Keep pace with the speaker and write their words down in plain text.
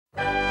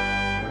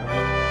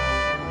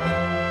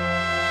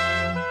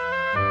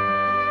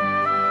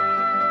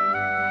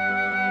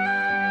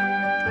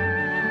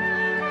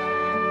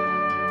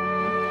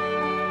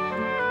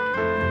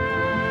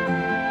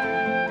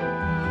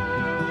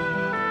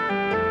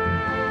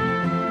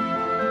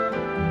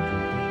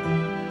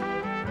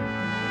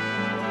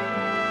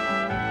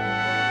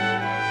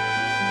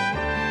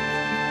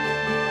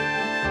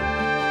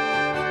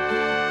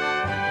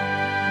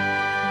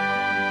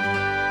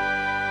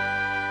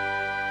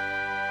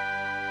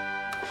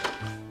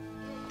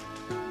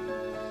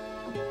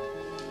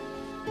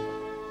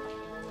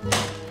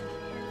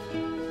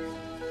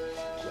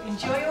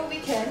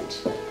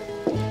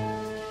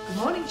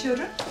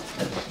children.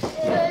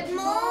 Good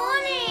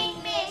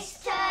morning,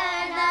 Miss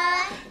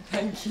Turner.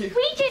 Thank you.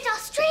 We did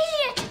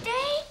Australia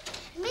today.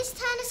 Miss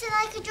Turner said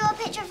I could draw a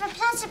picture of a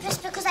platypus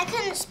because I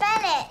couldn't spell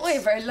it. Oh,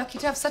 you're very lucky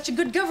to have such a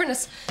good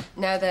governess.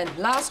 Now then,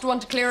 last one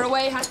to clear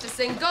away has to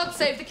sing God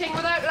Save the King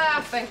without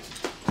laughing.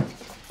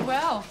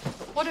 Well,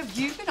 what have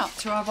you been up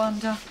to, I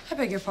wonder? I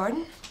beg your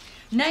pardon?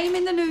 Name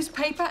in the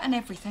newspaper and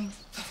everything.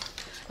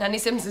 Nanny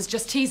Sims is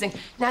just teasing.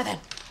 Now then,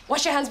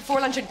 wash your hands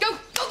before lunch and go!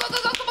 Go, go, go,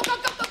 go, go, go,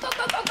 go, go,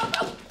 go, go, go,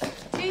 go!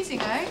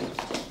 Teasing, eh?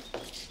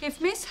 If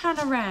Miss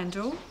Hannah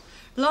Randall,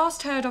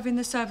 last heard of in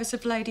the service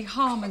of Lady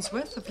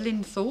Harmonsworth of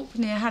Linthorpe,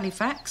 near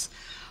Halifax,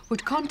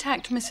 would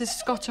contact Mrs.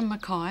 Scott and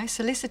Mackay,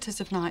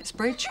 solicitors of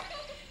Knightsbridge,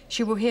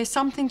 she will hear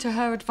something to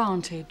her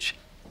advantage.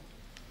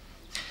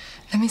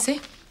 Let me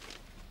see.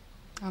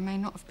 I may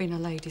not have been a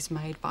lady's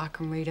maid, but I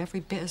can read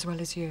every bit as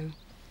well as you.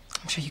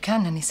 I'm sure you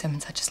can, Nanny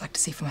Simmons. I'd just like to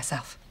see for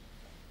myself.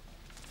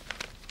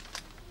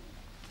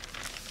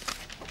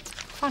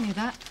 Funny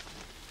that.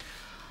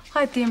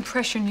 I had the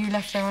impression you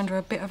left there under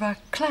a bit of a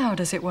cloud,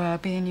 as it were,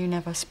 being you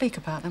never speak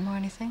about them or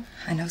anything.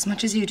 I know as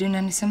much as you do,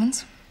 Nanny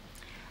Simmons.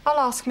 I'll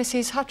ask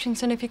Mrs.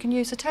 Hutchinson if you can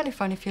use the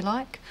telephone if you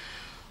like.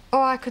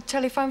 Or I could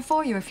telephone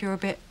for you if you're a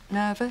bit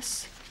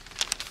nervous.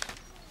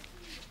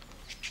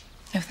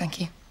 No, thank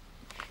you.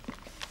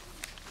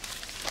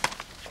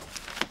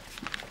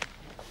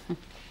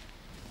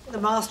 The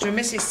master and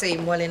missus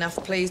seem well enough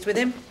pleased with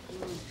him.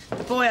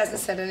 The boy hasn't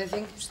said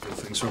anything. Still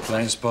thinks we're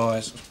playing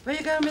spies. Where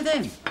you going with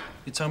them?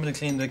 You told me to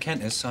clean the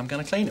decanters, so I'm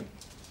going to clean them.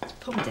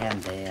 Put them down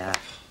there.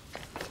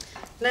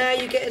 Now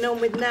you're getting on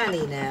with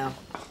Nanny now.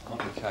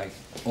 Okay.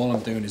 All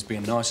I'm doing is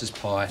being nice as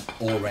pie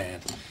all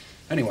round.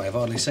 Anyway, I've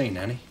hardly seen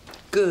Nanny.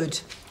 Good.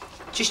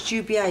 Just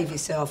you behave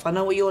yourself. I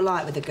know what you're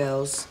like with the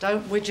girls.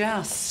 Don't we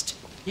just?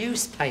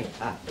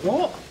 Newspaper.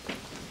 What?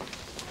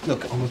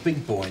 Look, I'm a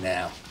big boy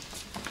now.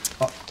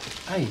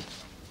 Hey,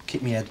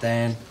 keep me head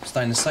down,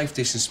 stay in a safe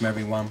distance from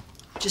everyone.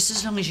 Just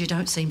as long as you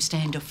don't seem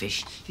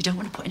standoffish. You don't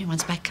want to put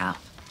anyone's back up.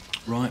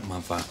 Right,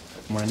 Mother.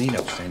 And when I need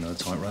help standing on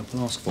the tightrope,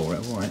 I'll ask for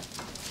it, all right?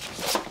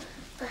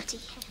 Bertie,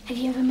 have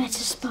you ever met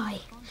a spy?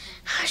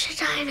 How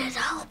should I know? The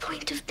whole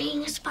point of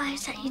being a spy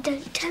is that you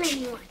don't tell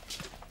anyone.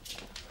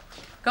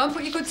 Go and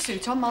put your good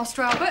suit on,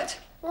 Master Albert.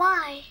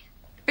 Why?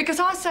 Because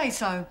I say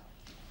so.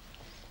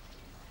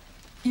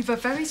 You've a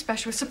very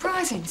special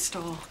surprise in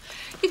store.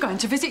 You're going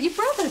to visit your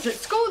brothers at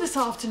school this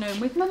afternoon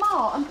with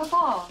Mama and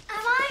Papa.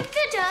 Am I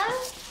good?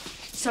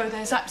 So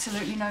there's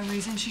absolutely no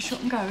reason she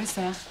shouldn't go, is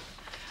there?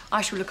 I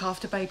shall look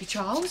after baby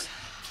Charles.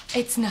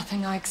 It's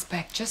nothing I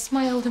expect, just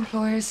my old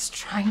employers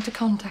trying to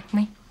contact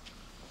me.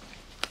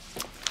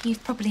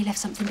 You've probably left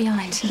something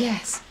behind.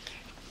 Yes.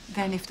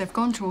 Then if they've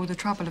gone to all the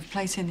trouble of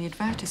placing the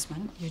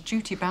advertisement, you're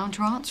duty-bound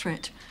to answer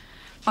it.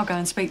 I'll go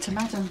and speak to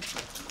Madam.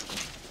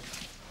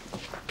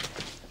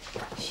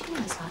 She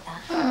knows like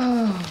that.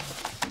 Oh.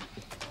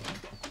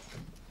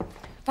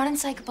 Run and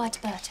say goodbye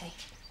to Bertie.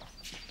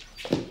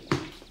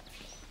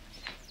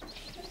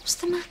 What's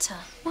the matter?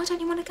 Why don't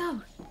you want to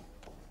go?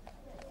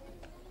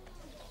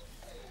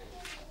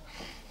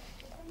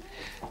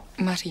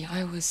 Matty,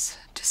 I was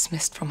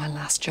dismissed from my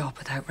last job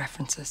without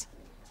references.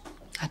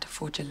 I had to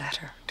forge a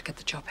letter to get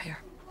the job here.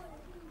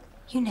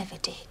 You never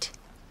did.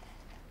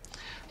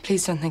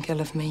 Please don't think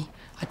ill of me.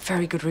 I had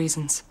very good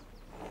reasons.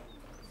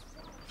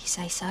 If you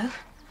say so.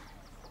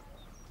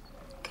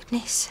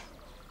 Goodness.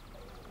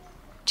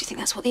 Do you think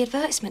that's what the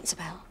advertisement's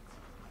about?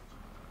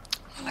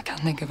 Well, I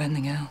can't think of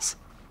anything else.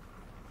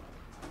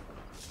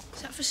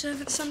 Is that for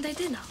serving Sunday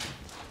dinner?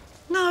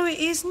 No, it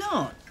is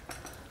not.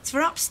 It's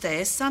for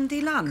upstairs Sunday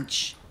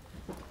lunch.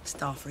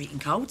 Staff are eating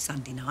cold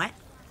Sunday night.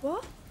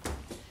 What?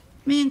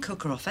 Me and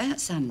Cook are off out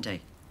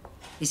Sunday.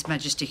 His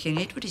Majesty King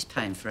Edward is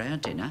paying for our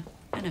dinner,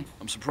 isn't he?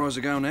 I'm surprised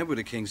they're going ahead with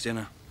the King's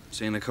dinner,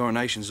 seeing the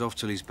coronation's off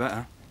till he's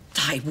better.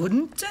 They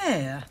wouldn't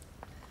dare.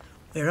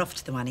 We're off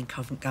to the one in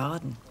Covent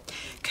Garden.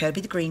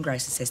 Kirby the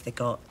greengrocer says they've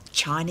got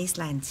Chinese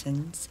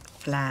lanterns,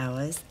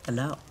 flowers, the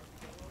lot.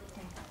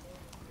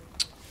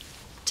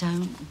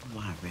 Don't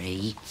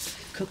worry.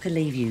 Cook will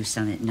leave you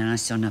something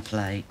nice on a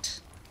plate.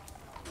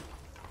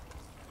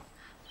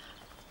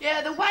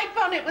 Yeah, the white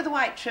bonnet with the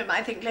white trim,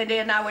 I think,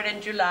 Lydia. Now we're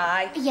in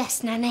July.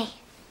 Yes, Nanny.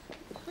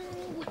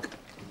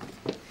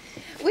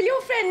 Will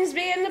your friends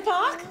be in the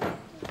park?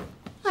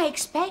 I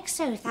expect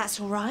so, if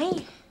that's all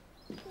right.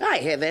 I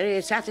hear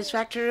very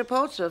satisfactory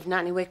reports of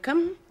Nanny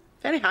Whickham.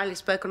 Very highly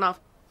spoken of.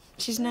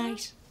 She's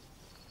nice.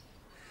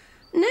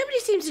 Nobody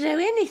seems to know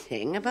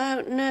anything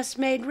about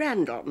nursemaid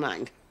Randall,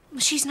 mind.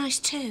 Well, she's nice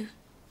too.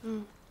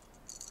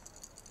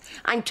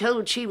 I'm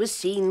told she was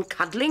seen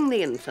cuddling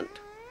the infant.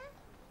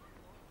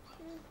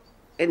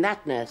 In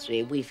that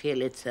nursery, we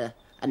feel it's an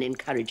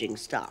encouraging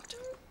start.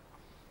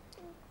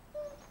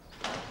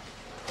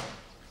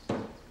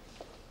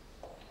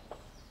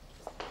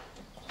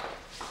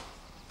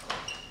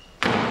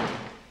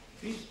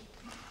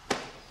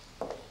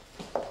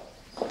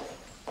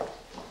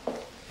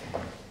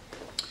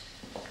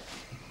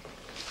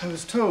 I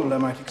was told I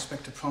might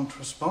expect a prompt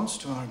response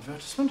to our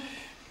advertisement.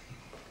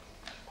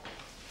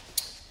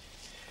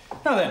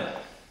 Now then,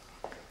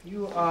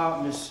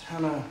 are Miss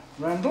Hannah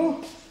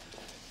Randall,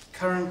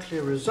 currently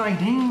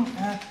residing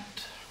at...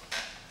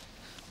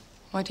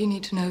 Why do you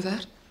need to know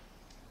that?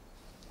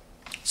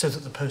 So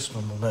that the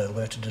postman will know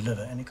where to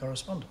deliver any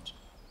correspondence.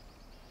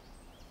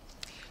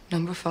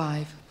 Number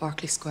 5,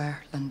 Berkeley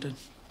Square, London.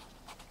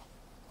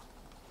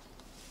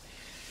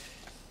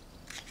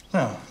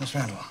 Now, Miss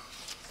Randall,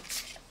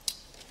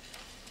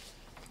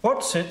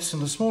 what sits in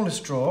the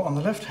smallest drawer on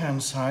the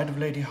left-hand side of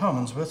Lady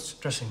Harmonsworth's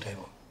dressing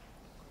table?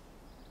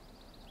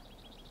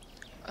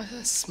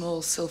 A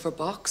small silver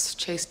box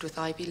chased with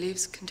ivy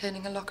leaves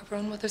containing a lock of her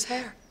own mother's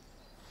hair.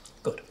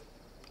 Good.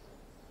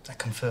 That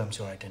confirms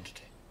your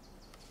identity.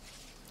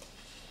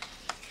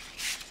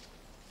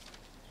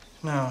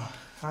 Now,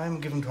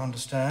 I'm given to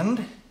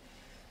understand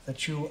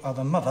that you are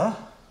the mother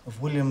of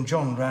William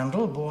John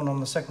Randall, born on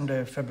the 2nd day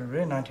of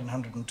February,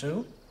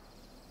 1902,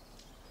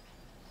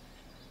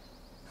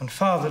 and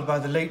fathered by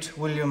the late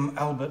William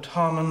Albert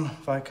Harmon,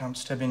 Viscount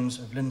Stebbins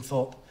of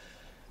Linthorpe,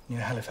 near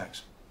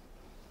Halifax.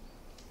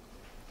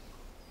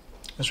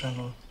 Miss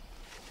Randall,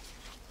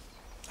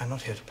 I'm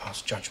not here to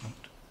pass judgment.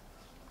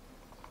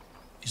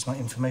 Is my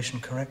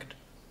information correct?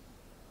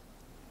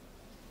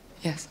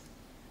 Yes.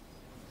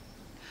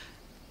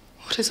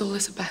 What is all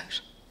this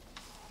about?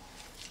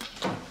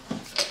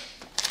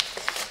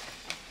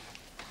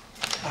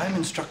 I'm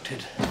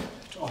instructed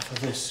to offer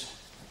this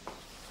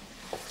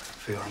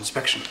for your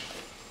inspection.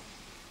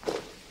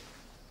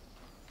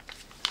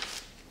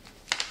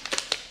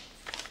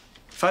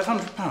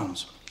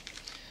 £500,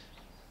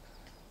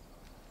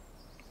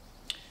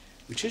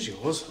 which is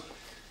yours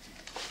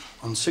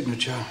on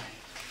signature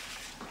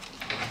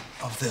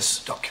of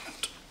this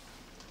document.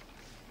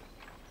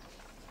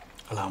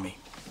 Allow me.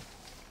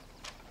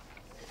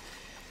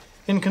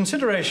 In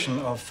consideration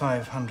of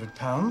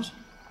 £500,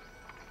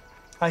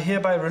 I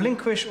hereby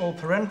relinquish all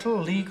parental,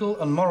 legal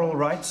and moral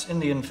rights in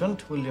the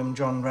infant, William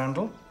John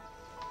Randall,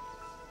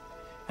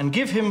 and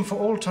give him for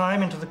all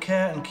time into the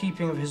care and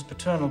keeping of his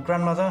paternal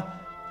grandmother,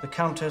 the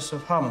Countess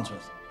of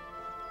Harmonsworth.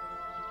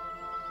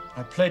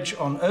 I pledge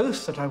on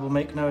oath that I will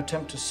make no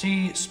attempt to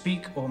see,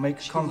 speak or make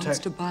contact... She wants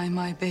to buy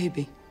my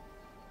baby.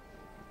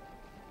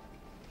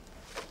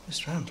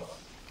 Miss Randall.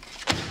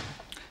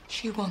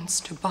 She wants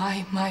to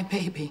buy my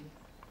baby.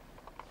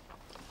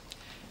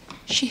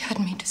 She had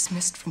me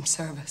dismissed from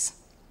service.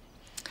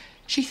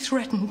 She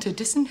threatened to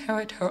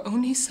disinherit her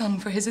only son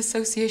for his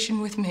association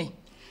with me.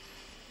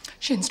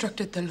 She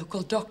instructed the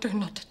local doctor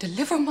not to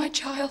deliver my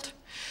child,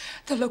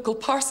 the local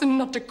parson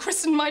not to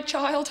christen my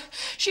child.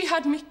 She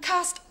had me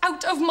cast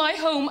out of my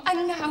home,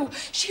 and now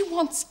she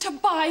wants to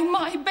buy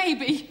my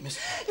baby.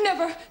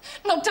 Never,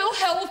 not till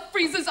hell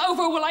freezes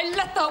over, will I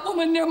let that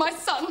woman near my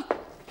son.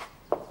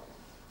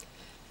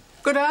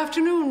 Good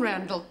afternoon,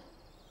 Randall.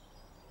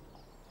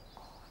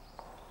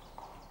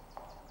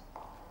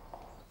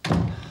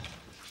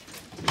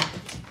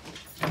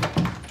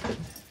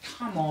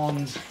 Come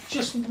on,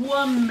 just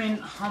one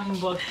mint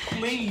humbug,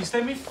 please.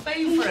 They're my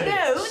favourites.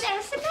 No,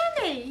 there's so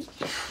many.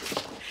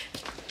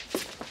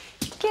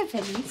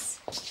 Gibbons,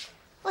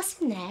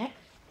 what's in there?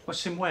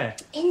 What's in where?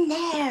 In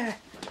there.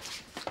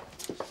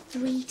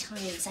 3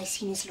 times I've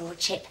seen his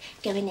lordship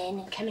going in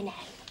and coming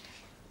out.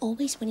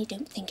 Always when you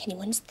don't think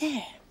anyone's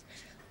there.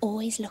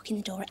 Always locking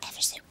the door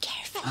ever so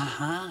carefully.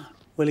 Aha.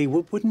 Well, he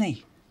would, wouldn't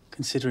he?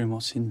 Considering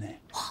what's in there.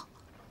 What?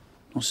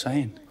 Not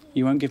saying.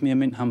 You won't give me a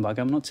mint humbug,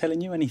 I'm not telling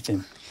you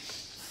anything.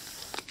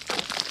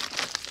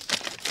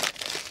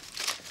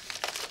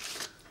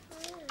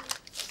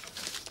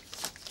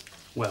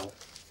 Well,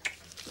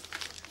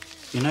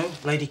 you know,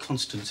 Lady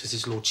Constance is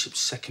his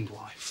lordship's second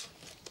wife.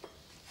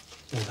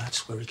 Well,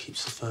 that's where he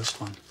keeps the first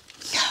one.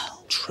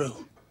 No.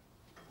 True.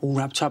 All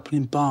wrapped up and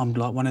embalmed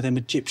like one of them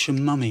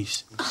Egyptian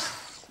mummies.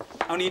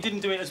 Only he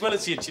didn't do it as well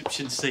as the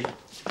Egyptians, see.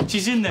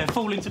 She's in there,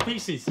 falling to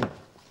pieces.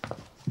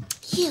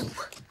 You?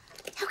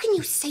 How can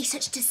you say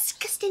such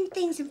disgusting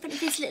things in front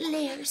of his little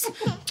ears?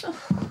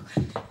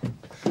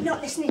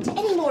 Not listening to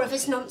any more of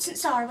his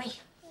nonsense, are we?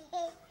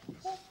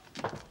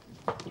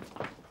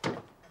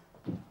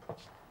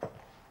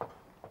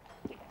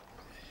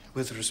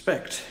 With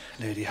respect,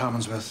 Lady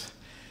Harmonsworth,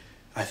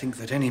 I think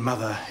that any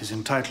mother is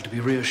entitled to be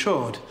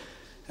reassured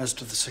as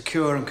to the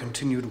secure and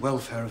continued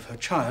welfare of her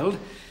child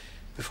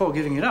before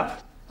giving it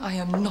up. I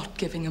am not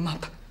giving him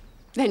up.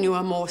 Then you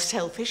are more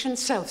selfish and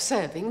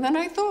self-serving than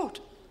I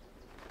thought.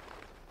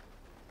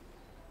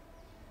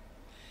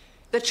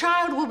 The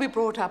child will be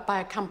brought up by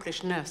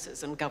accomplished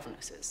nurses and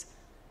governesses.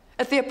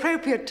 At the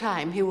appropriate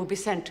time, he will be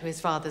sent to his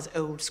father's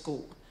old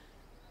school.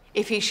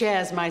 If he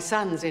shares my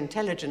son's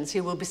intelligence,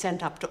 he will be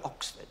sent up to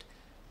Oxford.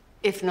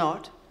 If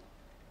not,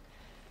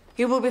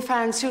 he will be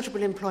found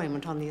suitable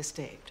employment on the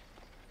estate.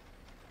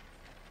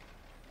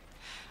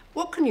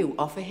 What can you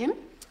offer him?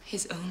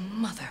 His own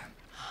mother.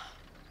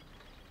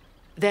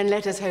 Then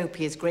let us hope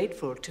he is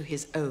grateful to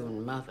his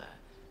own mother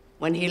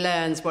when he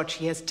learns what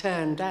she has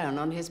turned down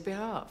on his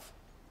behalf.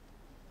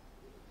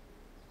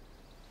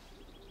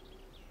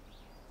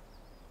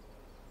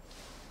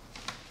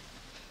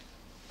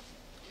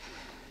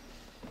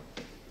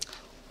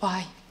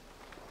 Why?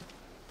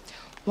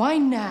 Why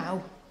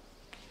now?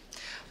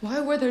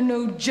 Why were there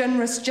no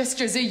generous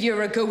gestures a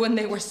year ago when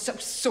they were so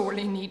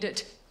sorely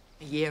needed?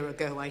 A year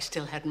ago, I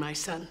still had my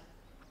son,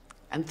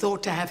 and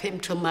thought to have him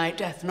till my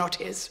death, not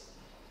his.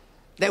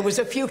 There was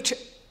a future,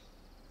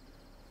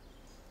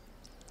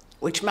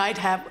 which would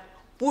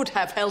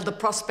have held the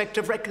prospect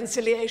of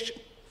reconciliation.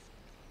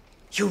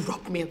 You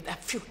robbed me of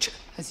that future.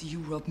 As you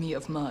robbed me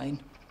of mine.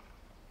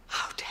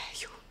 How dare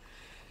you?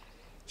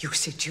 You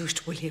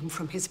seduced William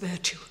from his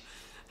virtue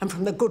and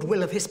from the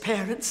goodwill of his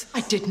parents. I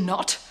did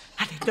not.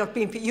 Had it not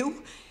been for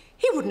you,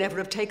 he would never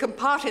have taken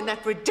part in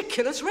that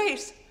ridiculous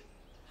race.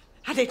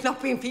 Had it not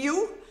been for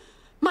you,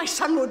 my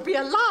son would be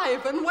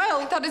alive and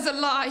well. That is a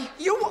lie.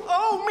 You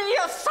owe me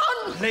a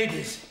son!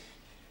 Ladies,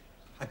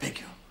 I beg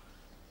you.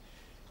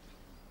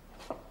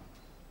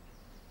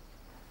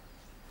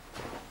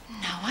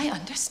 Now I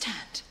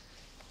understand.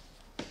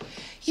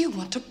 You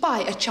want to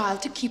buy a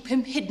child to keep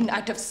him hidden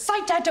out of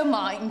sight, out of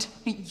mind.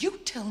 You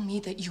tell me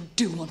that you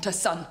do want a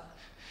son.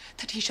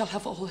 That he shall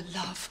have all the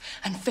love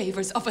and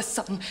favours of a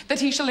son.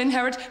 That he shall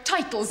inherit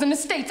titles and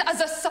estates as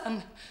a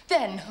son.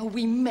 Then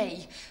we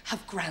may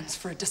have grounds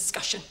for a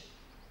discussion.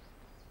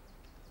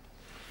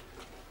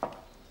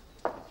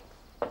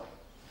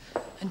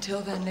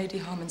 Until then, Lady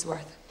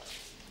Harmonsworth,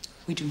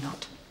 we do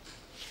not.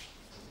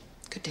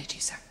 Good day to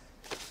you, sir.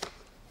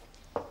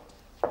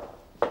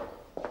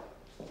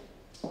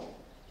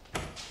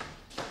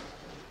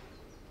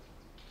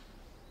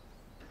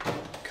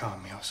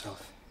 Calm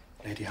yourself,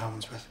 Lady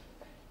Harmonsworth.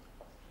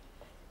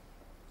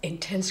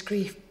 Intense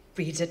grief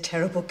breeds a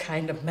terrible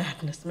kind of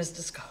madness, Mr.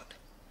 Scott.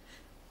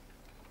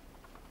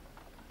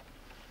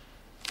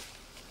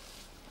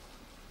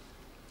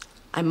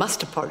 I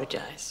must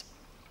apologize.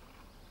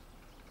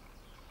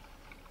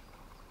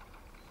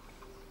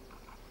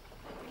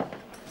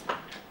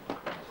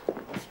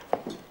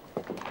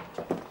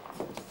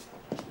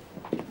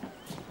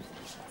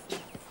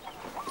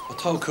 I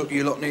told Cook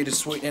you lot needed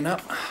sweetening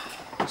up,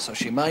 so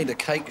she made a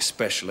cake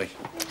especially.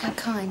 How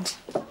kind.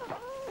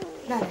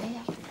 Nanny,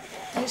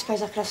 I don't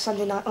suppose I could have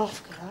Sunday night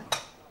off, could I?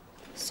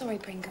 Sorry,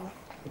 Pringle.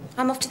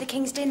 I'm off to the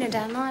King's dinner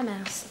down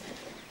Limehouse.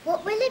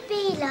 What will it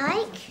be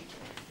like?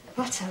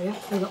 I tell you,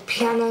 we've got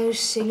pianos,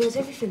 singers,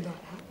 everything like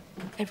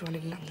that. Everyone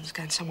in London's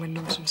going somewhere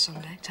nice on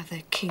Sunday to have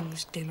their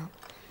King's dinner.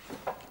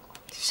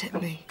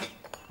 Except me.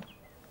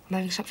 I'm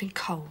having something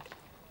cold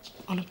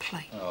on a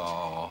plate.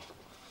 Oh,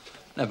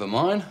 never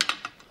mind.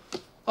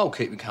 I'll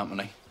keep you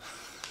company.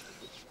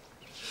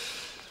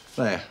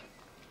 There.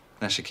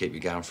 That should keep you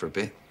going for a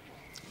bit.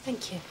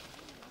 Thank you.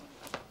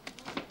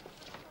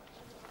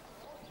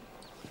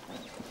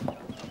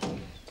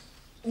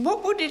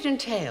 What would it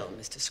entail,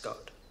 Mr.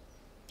 Scott?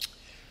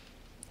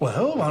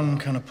 Well, one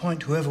can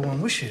appoint whoever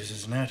one wishes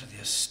as an heir to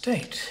the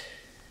estate.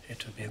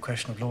 It would be a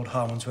question of Lord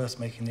Harmonsworth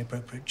making the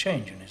appropriate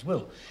change in his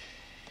will.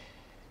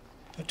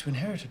 But to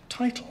inherit a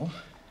title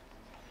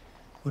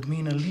would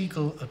mean a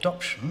legal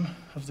adoption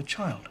of the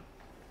child.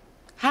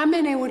 How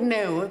many would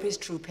know of his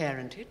true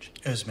parentage?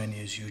 As many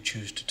as you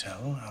choose to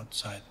tell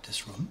outside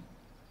this room.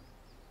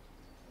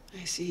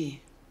 I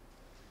see.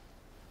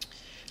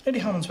 Lady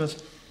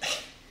Harmonsworth,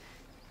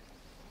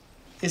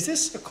 is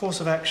this a course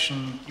of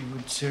action you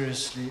would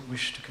seriously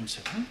wish to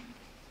consider?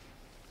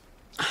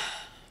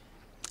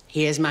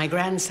 He is my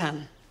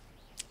grandson.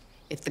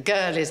 If the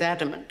girl is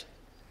adamant.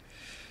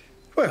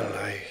 Well,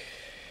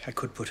 I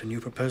could put a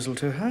new proposal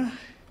to her.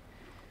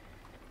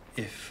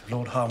 If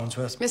Lord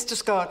Harmonsworth... Mr.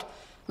 Scott,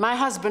 my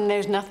husband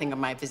knows nothing of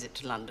my visit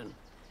to London.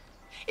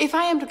 If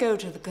I am to go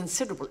to the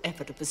considerable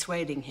effort of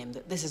persuading him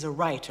that this is a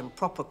right and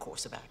proper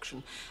course of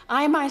action,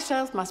 I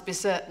myself must be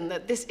certain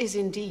that this is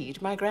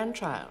indeed my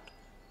grandchild.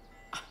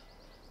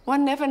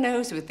 One never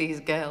knows with these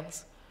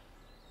girls.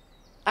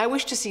 I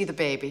wish to see the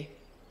baby.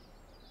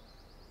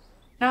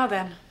 Now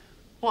then,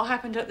 what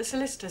happened at the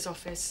solicitor's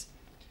office?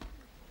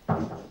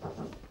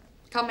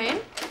 Come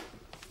in.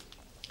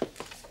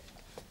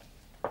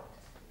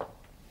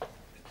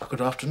 Good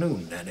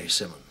afternoon, Nanny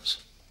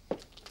Simmons.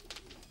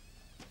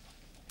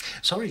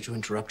 Sorry to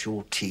interrupt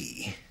your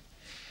tea.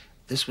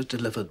 This was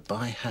delivered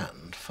by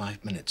hand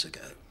 5 minutes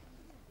ago.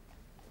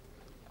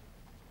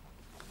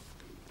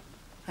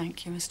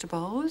 Thank you, Mr.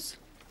 Bowles.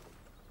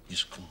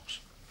 Yes, of course.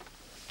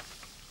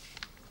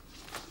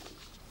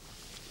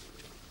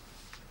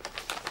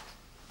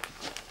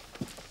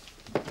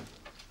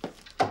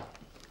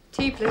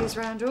 Tea, please,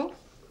 Randall.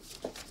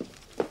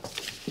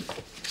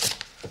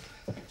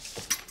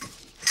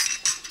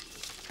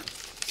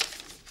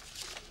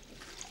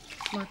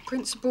 My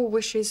principal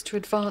wishes to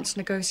advance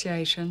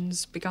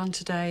negotiations begun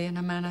today in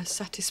a manner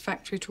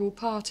satisfactory to all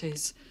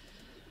parties.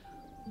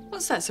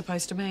 What's that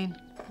supposed to mean?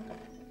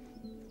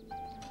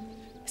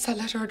 Is that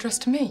letter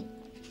addressed to me?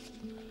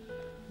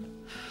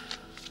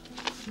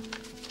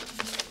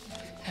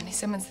 Nanny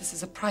Simmons, this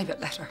is a private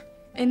letter.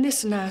 In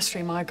this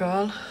nursery, my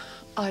girl,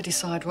 I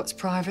decide what's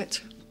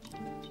private.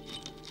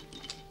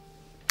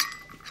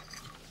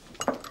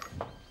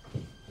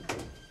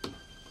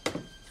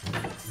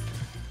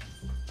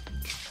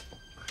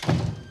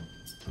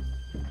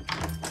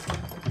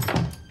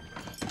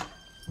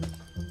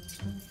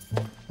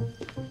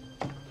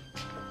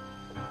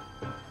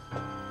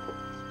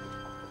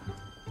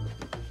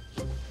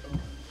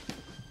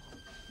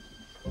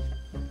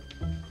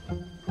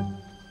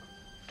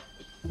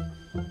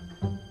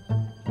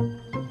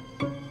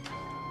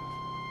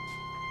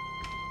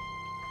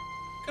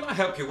 I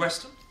help you,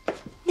 Weston?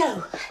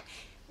 No.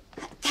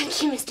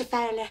 Thank you, Mr.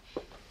 Fowler.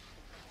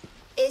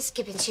 It's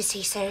Gibbons, you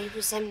see, sir. He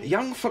was,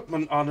 Young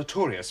footmen are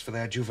notorious for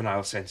their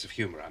juvenile sense of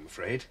humour, I'm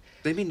afraid.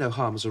 They mean no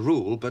harm as a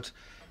rule, but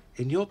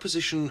in your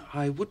position,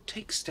 I would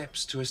take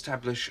steps to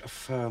establish a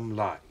firm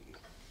line.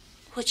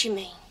 What do you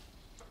mean?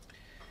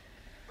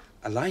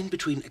 A line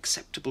between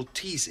acceptable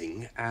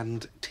teasing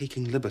and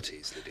taking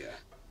liberties, Lydia.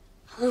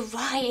 Oh,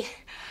 right.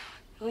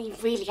 Oh, you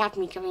really had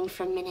me going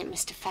for a minute,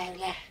 Mr.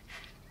 Fowler.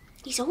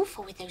 He's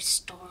awful with those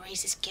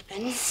stories, is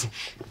Gibbons.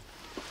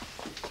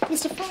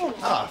 Mr. Fowler.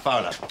 Ah,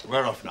 Fowler.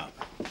 We're off now.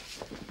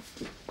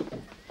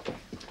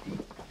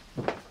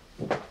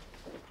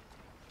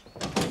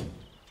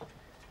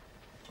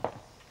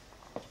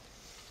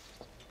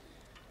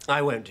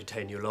 I won't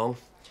detain you long.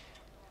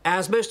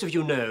 As most of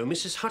you know,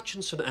 Mrs.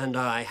 Hutchinson and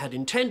I had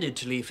intended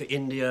to leave for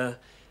India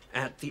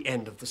at the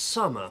end of the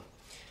summer.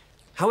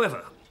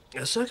 However,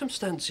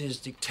 circumstances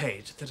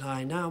dictate that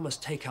I now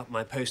must take up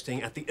my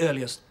posting at the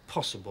earliest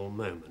possible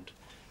moment.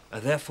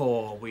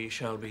 Therefore, we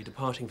shall be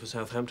departing for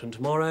Southampton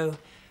tomorrow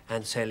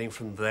and sailing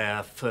from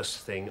there first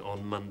thing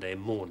on Monday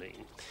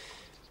morning.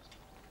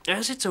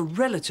 As it's a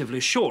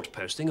relatively short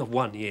posting of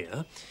 1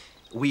 year,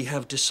 we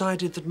have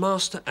decided that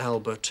Master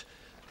Albert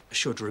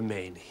should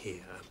remain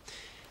here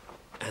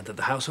and that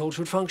the household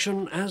should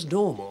function as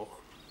normal.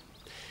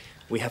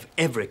 We have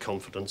every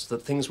confidence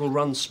that things will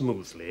run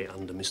smoothly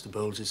under Mr.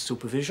 Bowles's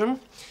supervision.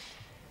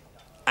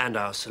 And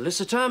our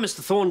solicitor,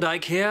 Mr.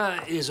 Thorndyke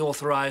here, is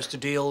authorised to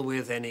deal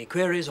with any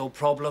queries or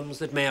problems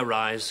that may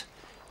arise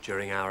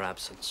during our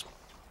absence.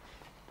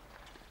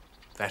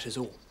 That is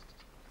all.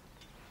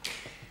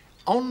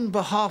 On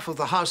behalf of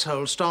the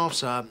household staff,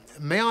 sir,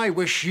 may I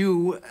wish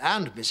you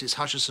and Mrs.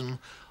 Hutchison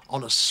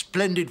on a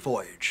splendid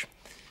voyage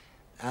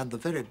and the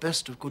very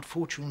best of good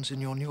fortunes in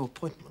your new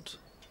appointment.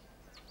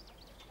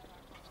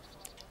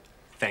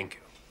 Thank you.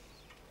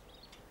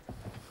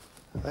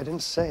 I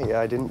didn't say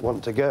I didn't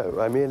want to go.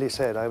 I merely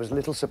said I was a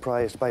little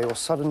surprised by your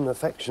sudden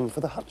affection for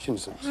the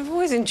Hutchinsons. I've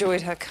always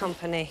enjoyed her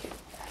company.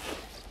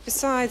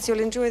 Besides, you'll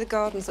enjoy the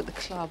gardens at the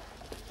club.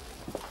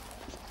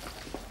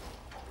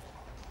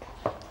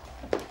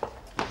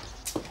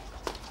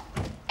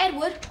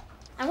 Edward,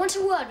 I want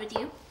a word with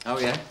you. Oh,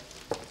 yeah?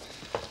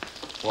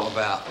 What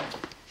about?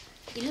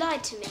 You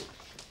lied to me.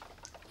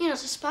 You're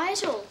not a spy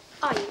at all,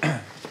 are you?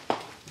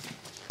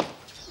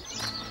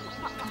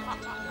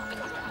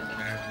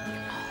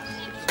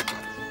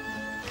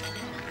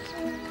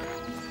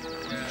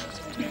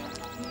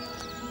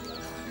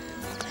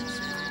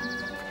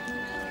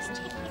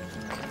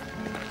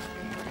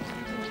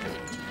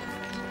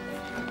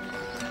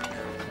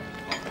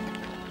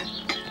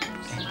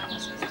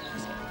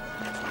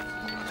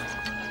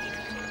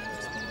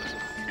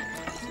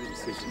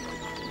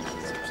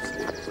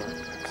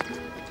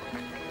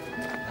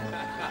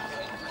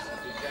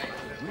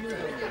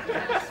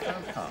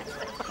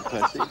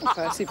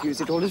 Percy views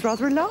it all as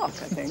rather a lark,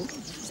 I think.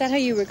 Is that how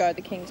you regard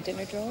the King's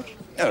dinner, George?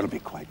 Oh, it'll be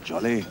quite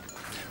jolly.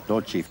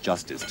 Lord Chief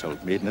Justice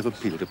told me he'd never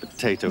peeled a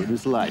potato in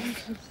his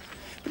life.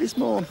 But it's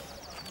more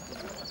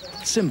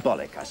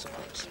symbolic, I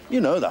suppose.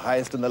 You know, the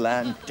highest in the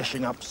land,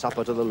 dishing up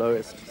supper to the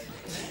lowest.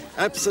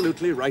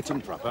 Absolutely right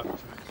and proper.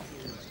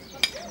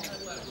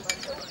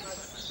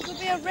 It'll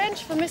be a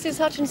wrench for Mrs.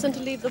 Hutchinson to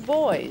leave the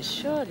boys,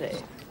 surely.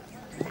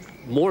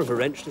 More of a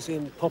wrench to see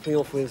him popping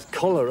off with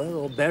cholera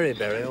or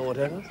beriberi or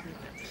whatever.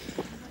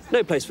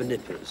 No place for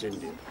nippers,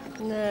 India.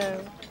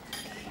 No.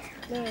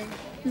 No.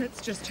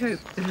 Let's just hope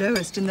the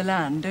lowest in the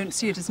land don't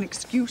see it as an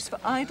excuse for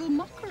idle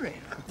mockery.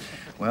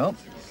 Well,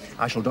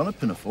 I shall don a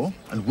pinafore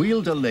and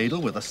wield a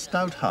ladle with a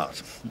stout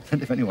heart.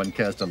 And if anyone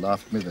cares to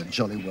laugh at me, they're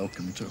jolly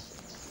welcome to.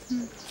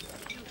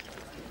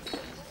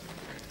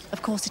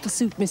 Of course, it'll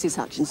suit Mrs.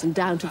 Hutchinson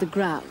down to the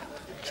ground.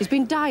 She's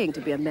been dying to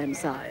be a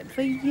mem-sire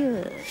for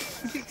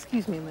years.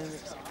 Excuse me a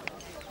moment.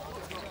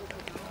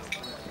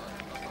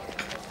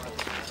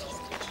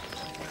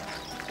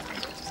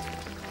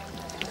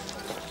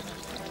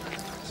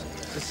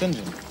 St.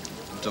 John.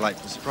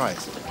 Delightful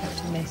surprise.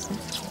 Captain Mason.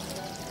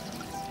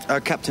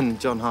 Captain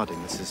John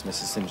Harding, this is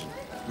Mrs. St. John.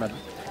 Madam.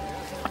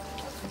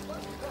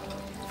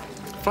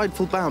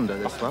 Frightful bounder,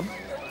 this one.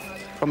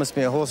 Promised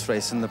me a horse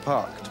race in the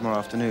park tomorrow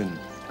afternoon,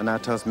 and now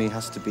tells me he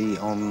has to be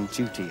on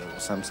duty or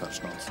some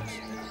such nonsense.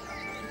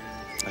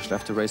 I shall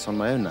have to race on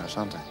my own now,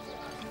 shan't I?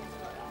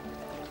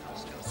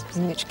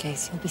 In which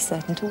case, you'll be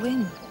certain to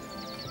win,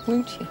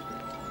 won't you?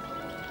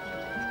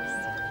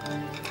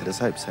 Let us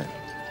hope so.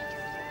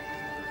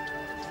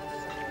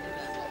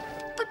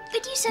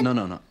 But you said... No.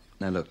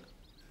 Now, look.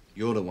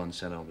 You're the one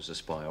said I was a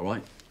spy, all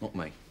right? Not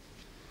me.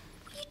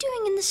 What are you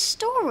doing in the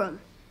storeroom?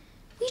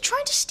 Were you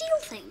trying to steal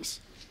things?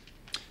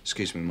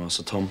 Excuse me,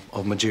 Master Tom.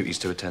 I've my duties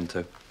to attend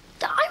to.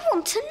 I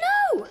want to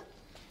know.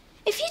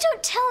 If you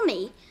don't tell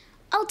me,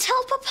 I'll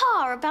tell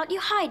Papa about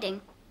you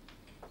hiding.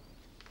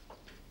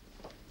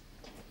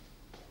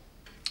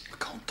 I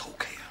can't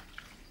talk here.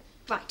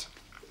 Right.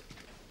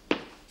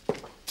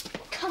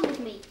 Come with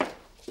me.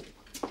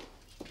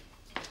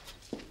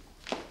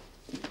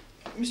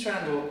 Mr.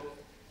 Randall,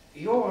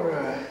 your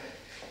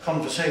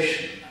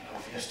conversation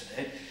of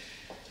yesterday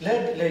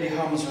led Lady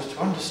Harmsworth to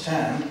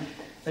understand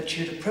that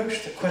she had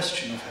approached the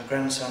question of her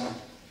grandson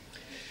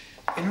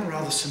in a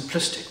rather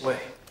simplistic way.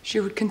 She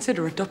would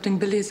consider adopting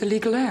Billy as a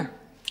legal heir.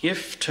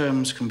 If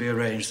terms can be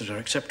arranged that are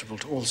acceptable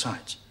to all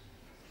sides.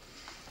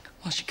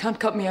 Well, she can't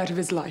cut me out of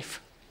his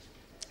life.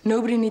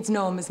 Nobody needs to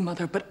know I'm his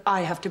mother, but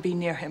I have to be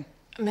near him.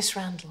 Miss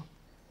Randall,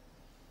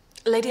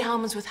 Lady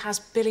Harmsworth has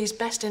Billy's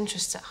best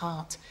interests at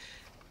heart.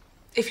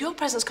 If your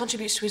presence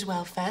contributes to his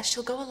welfare,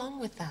 she'll go along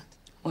with that.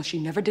 Well, she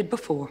never did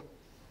before.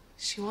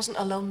 She wasn't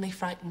a lonely,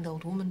 frightened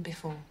old woman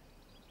before.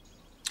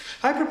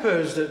 I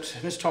propose that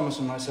Miss Thomas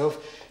and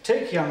myself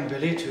take young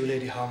Billy to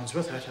Lady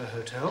Harmsworth at her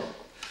hotel,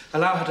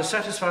 allow her to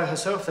satisfy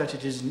herself that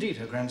it is indeed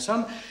her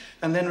grandson,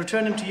 and then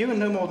return him to you in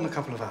no more than a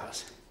couple of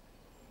hours.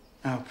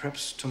 Now,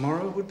 perhaps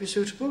tomorrow would be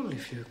suitable,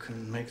 if you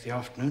can make the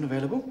afternoon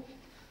available.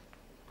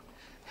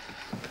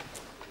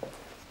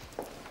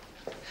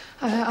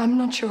 I'm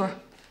not sure.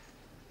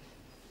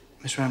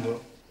 Miss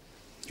Randall,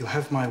 you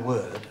have my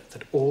word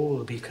that all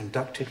will be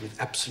conducted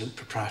with absolute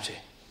propriety.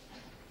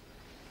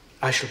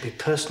 I shall be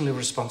personally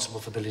responsible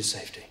for Billy's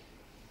safety.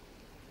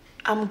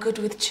 I'm good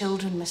with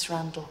children, Miss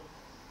Randall.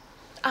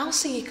 I'll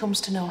see he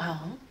comes to no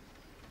harm.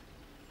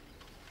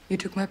 You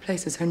took my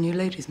place as her new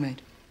lady's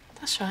maid.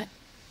 That's right.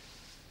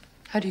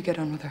 How do you get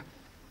on with her?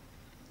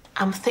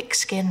 I'm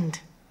thick-skinned.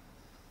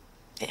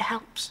 It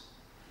helps.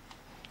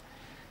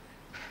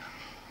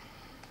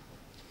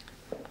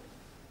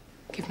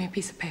 Give me a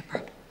piece of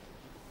paper.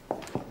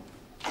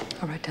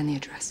 I'll write down the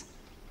address.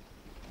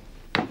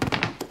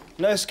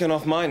 No skin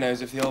off my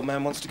nose if the old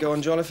man wants to go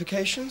on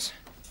jollifications.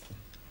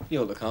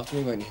 You'll look after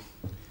me, won't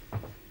you?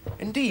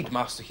 Indeed,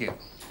 Master Hugh.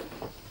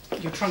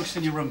 Your trunk's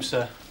in your room,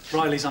 sir.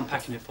 Riley's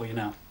unpacking it for you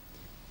now.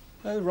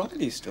 Oh,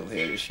 Riley's still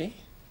here, is she?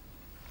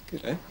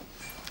 Good, eh?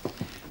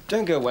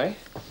 Don't go away.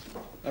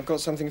 I've got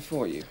something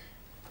for you.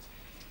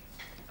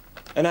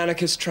 An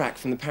anarchist tract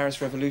from the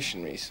Paris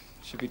revolutionaries.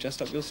 Should be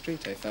just up your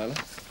street, eh, Fowler?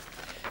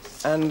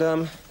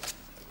 And,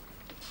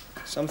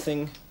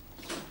 something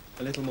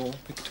a little more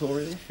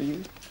pictorial for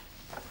you?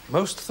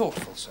 Most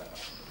thoughtful, sir.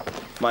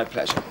 My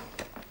pleasure.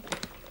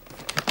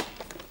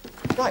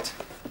 Right.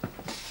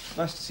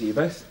 Nice to see you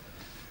both.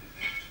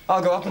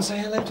 I'll go up and say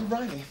hello to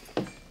Riley.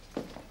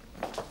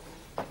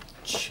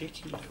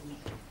 Cheeky little...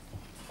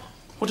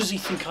 What does he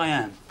think I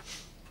am?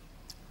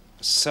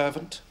 A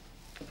servant?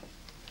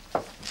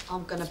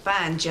 I'm going to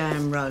ban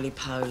jam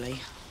roly-poly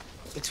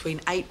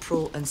between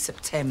April and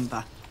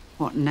September.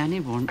 What Nanny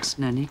wants,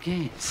 Nanny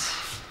gets.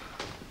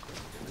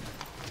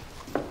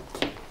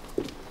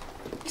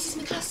 Mrs.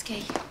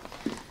 McCluskey,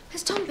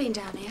 has Tom been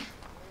down here?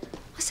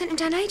 I sent him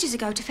down ages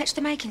ago to fetch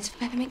the makings for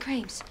peppermint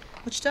creams.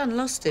 What you done,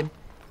 lost him?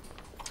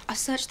 I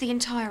searched the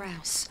entire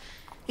house.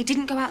 He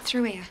didn't go out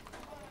through here.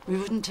 We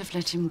wouldn't have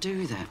let him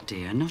do that,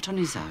 dear, not on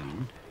his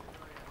own.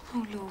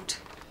 Oh, Lord.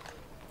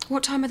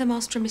 What time are the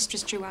master and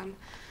mistress due home?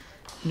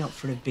 Not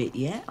for a bit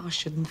yet, I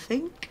shouldn't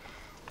think.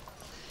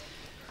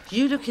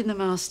 You look in the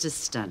master's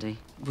study.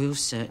 We'll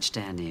search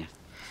down here.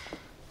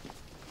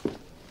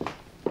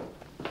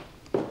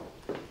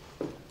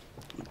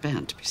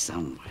 Bound to be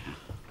somewhere.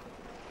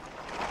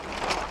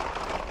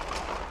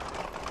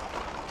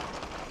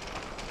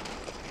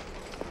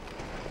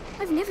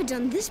 I've never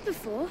done this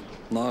before.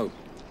 No.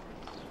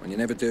 And you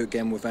never do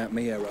again without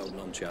me, here, old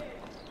nonchap.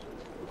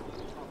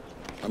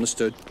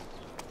 Understood?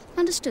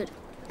 Understood.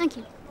 Thank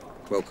you.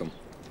 Welcome.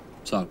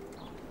 So,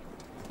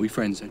 we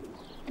friends then?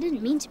 I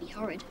didn't mean to be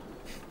horrid.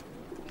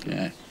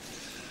 Yeah.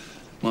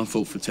 My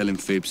fault for telling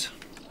fibs.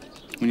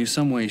 When you're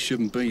somewhere you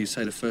shouldn't be, you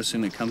say the first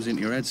thing that comes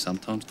into your head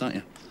sometimes, don't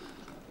you?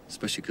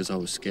 Especially because I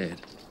was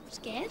scared.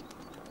 Scared?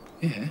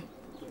 Yeah.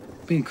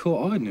 Being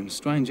caught hiding in a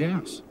strange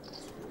house.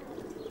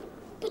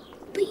 But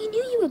you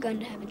knew you were going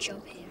to have a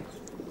job here.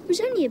 It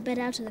was only a bed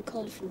out of the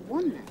cold for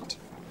one night,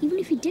 even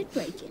if you did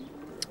break in.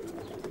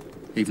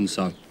 Even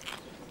so.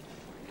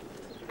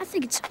 I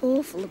think it's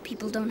awful that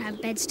people don't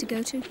have beds to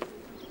go to.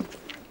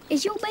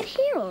 Is your bed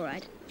here all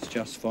right? It's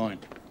just fine.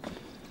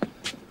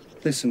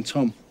 Listen,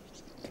 Tom,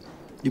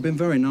 you've been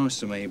very nice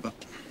to me, but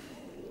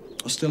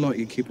I still like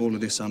you to keep all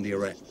of this under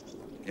your hat,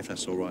 if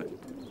that's all right.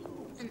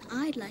 And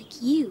I'd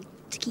like you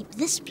to keep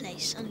this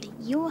place under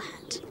your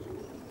hat.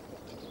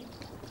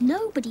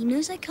 Nobody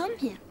knows I come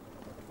here.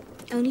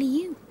 Only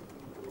you.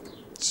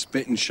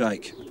 Spit and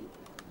shake.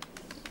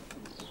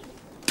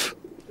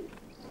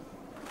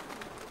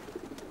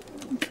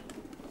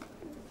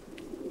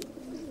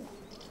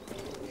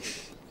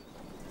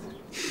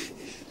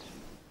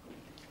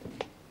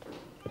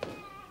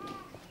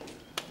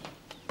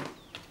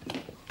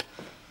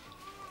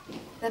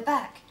 They're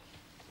back.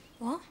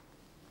 What?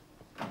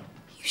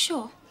 You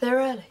sure? They're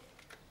early.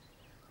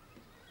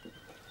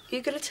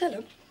 You gonna tell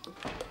them?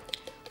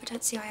 I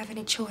don't see I have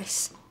any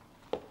choice.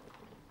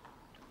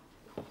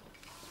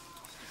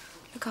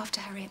 Look after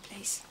Harriet,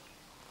 please.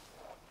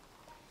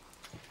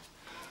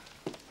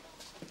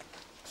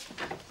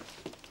 I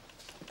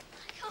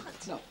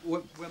can't. No,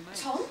 we're made.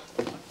 Tom?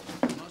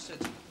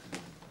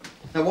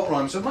 Now, what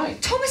rhymes are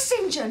made? Thomas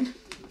St. John!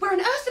 Where on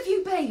earth have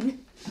you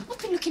been? I've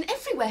been looking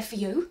everywhere for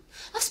you.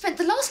 I've spent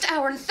the last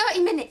hour and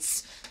 30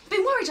 minutes.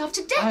 Been worried half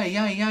to death.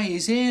 Hey,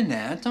 he's here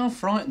now. Don't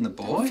frighten the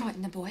boy. Don't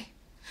frighten the boy.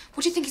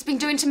 What do you think he's been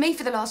doing to me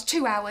for the last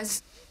 2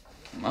 hours?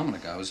 A moment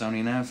ago, it was only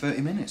an hour and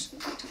 30 minutes.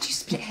 Don't you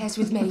split hairs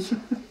with me.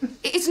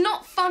 It's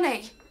not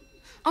funny.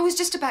 I was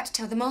just about to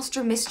tell the master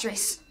and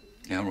mistress.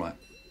 Yeah, all right.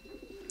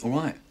 All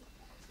right.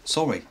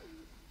 Sorry.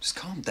 Just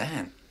calm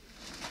down.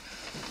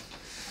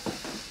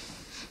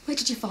 Where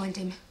did you find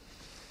him?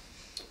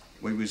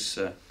 We was,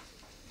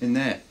 in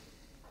there.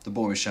 The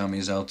boy was showing me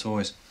his old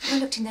toys. I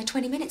looked in there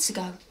 20 minutes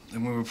ago.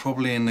 Then we were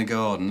probably in the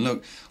garden.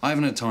 Look, I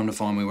haven't had time to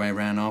find my way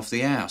around half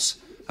the house.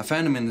 I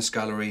found him in the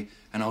scullery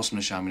and asked him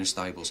to show me the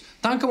stables.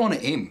 Don't go on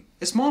at him.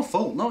 It's my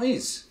fault, not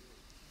his.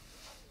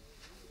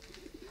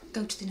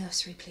 Go to the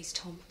nursery, please,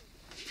 Tom.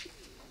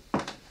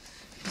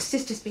 Your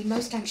sister's been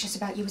most anxious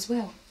about you as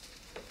well.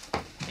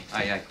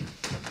 Hey.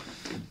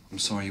 I'm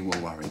sorry you were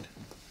worried.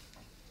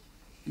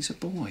 He's a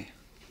boy.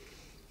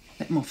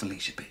 Let him off the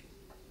leash a bit.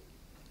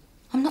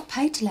 I'm not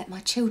paid to let my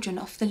children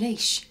off the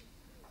leash.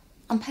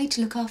 I'm paid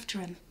to look after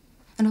them,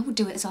 and I will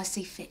do it as I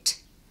see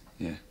fit.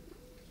 Yeah.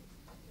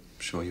 I'm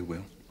sure you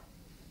will.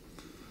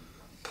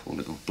 Poor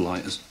little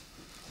blighters.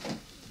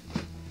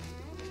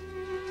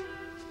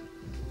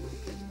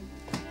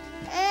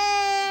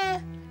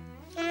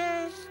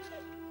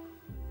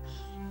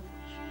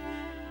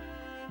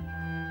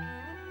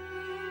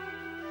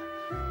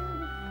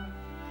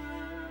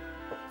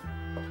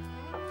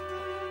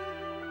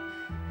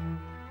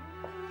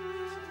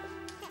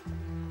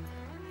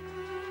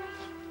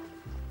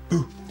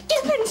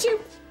 Gibbons,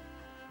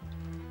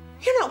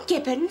 You're not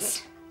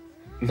Gibbons.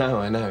 No,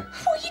 I know.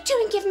 What are you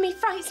doing giving me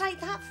frights like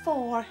that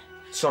for?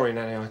 Sorry,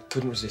 Nanny, I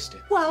couldn't resist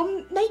it.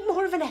 Well, make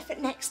more of an effort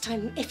next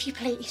time, if you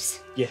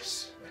please.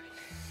 Yes.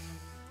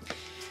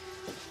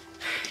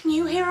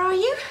 New here, are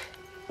you?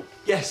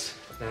 Yes,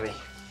 Nanny.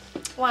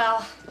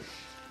 Well,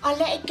 I'll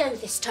let it go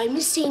this time,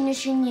 as soon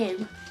as you're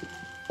new.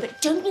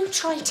 But don't you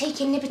try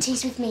taking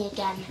liberties with me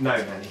again. No,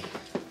 Nanny.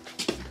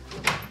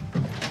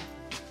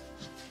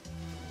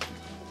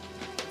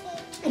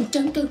 And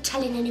don't go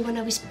telling anyone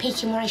I was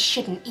peeking where I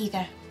shouldn't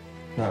either.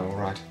 No, all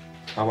right.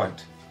 I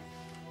won't.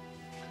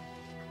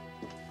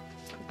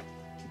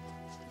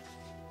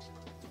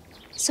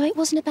 So it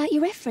wasn't about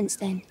your reference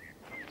then?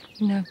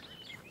 No.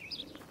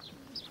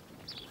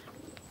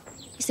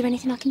 Is there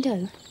anything I can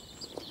do?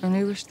 I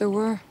only wish there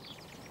were.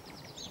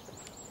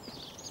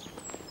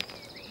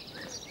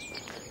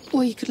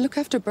 Well, you could look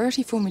after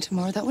Bertie for me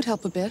tomorrow. That would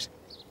help a bit.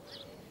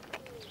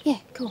 Yeah,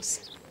 of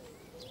course.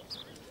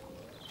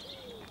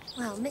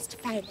 Well, Mr.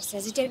 Fowler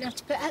says I don't have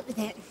to put up with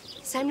it,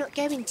 so I'm not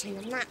going to,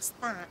 and that's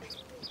that.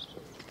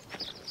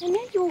 I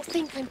know you all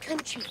think I'm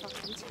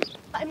countrified,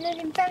 but I'm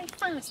learning very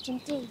fast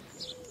indeed.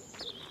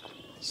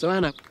 So,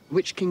 Anna,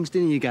 which King's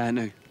dinner are you going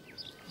to?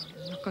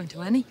 I'm not going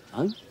to any.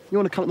 Oh? You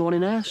want to come to the one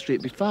in our street?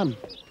 It'd be fun.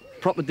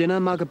 Proper dinner,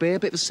 mug of beer,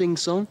 bit of a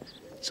sing-song.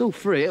 It's all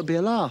free, it'll be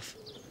a laugh.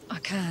 I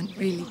can't,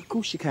 really. Of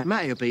course you can.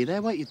 Matty will be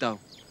there, won't you, doll?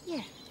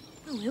 Yeah,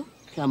 I will.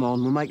 Come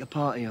on, we'll make a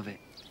party of it.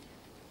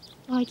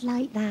 I'd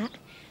like that.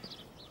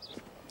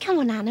 Come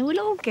on, Anna, we'll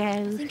all go.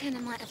 I think Anna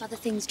might have other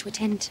things to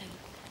attend to.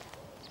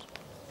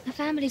 Her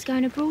family's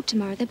going abroad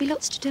tomorrow. There'll be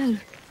lots to do.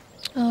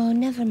 Oh,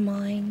 never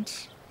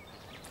mind.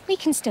 We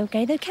can still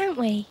go, though, can't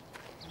we?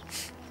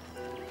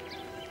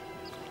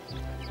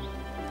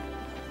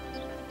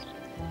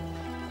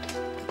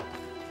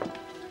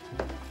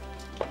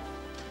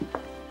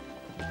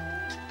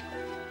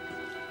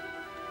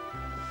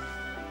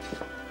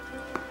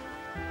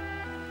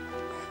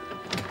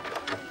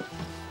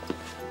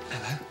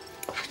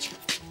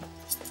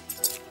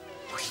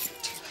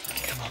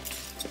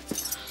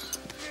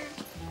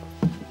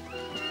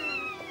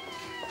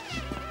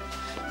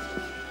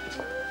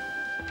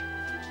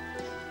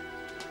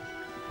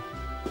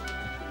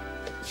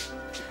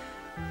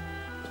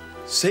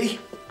 See?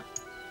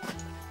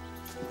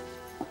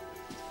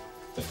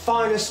 The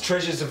finest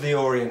treasures of the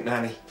Orient,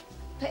 Nanny.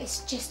 But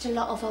it's just a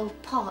lot of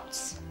old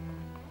pots.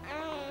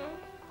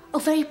 Oh,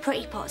 very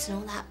pretty pots and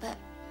all that, but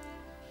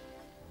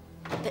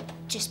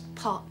just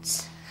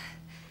pots.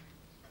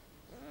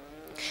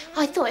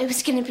 I thought it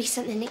was going to be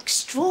something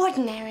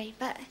extraordinary,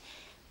 but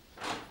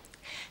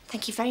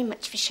thank you very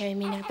much for showing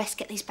me. Now I best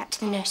get these back to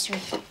the nursery.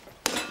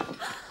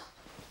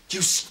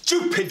 You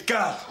stupid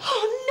girl!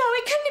 Oh, no,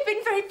 it couldn't have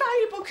been very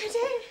valuable, could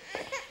it?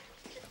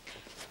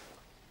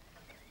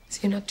 So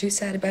you're not too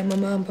sad about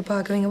Mama and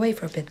Papa going away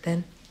for a bit,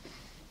 then?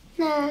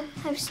 No,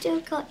 I've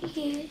still got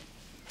you.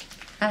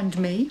 And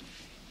me.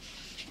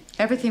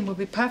 Everything will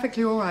be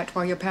perfectly all right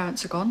while your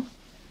parents are gone.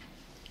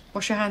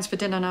 Wash your hands for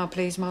dinner now,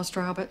 please,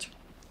 Master Albert.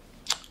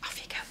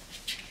 Off you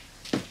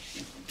go.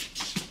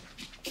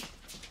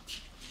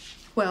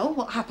 Well,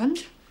 what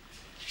happened?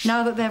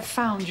 Now that they've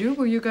found you,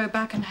 will you go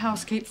back and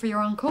housekeep for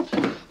your uncle?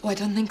 Oh, I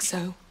don't think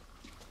so.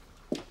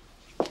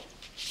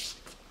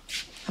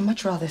 I'd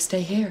much rather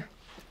stay here.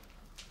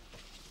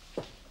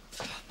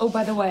 Oh,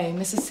 by the way,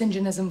 Mrs. St.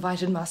 John has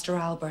invited Master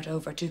Albert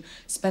over to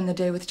spend the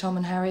day with Tom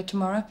and Harriet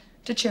tomorrow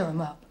to cheer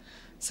him up.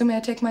 So may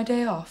I take my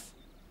day off?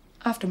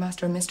 After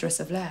Master and Mistress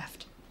have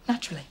left.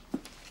 Naturally.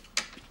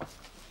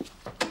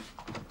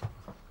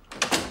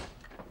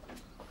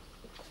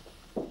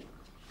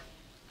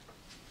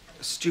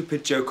 A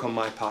stupid joke on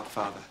my part,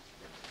 Father.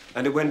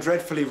 And it went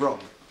dreadfully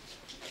wrong.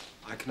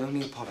 I can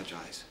only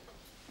apologize.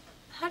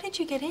 How did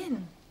you get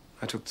in?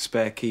 I took the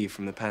spare key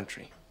from the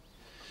pantry.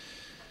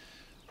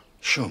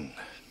 Shung.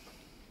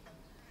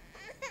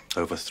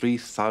 Over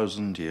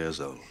 3,000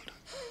 years old.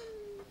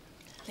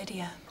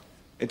 Lydia.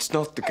 It's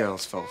not the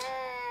girl's fault.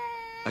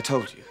 I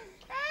told you.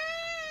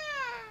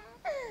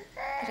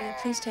 Lydia,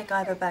 please take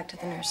Ivor back to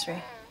the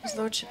nursery. His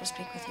lordship will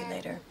speak with you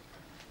later.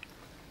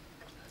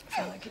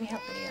 Father, can you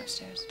help Lydia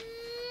upstairs?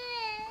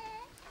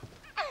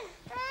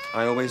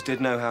 I always did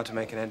know how to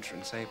make an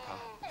entrance, eh, Pa?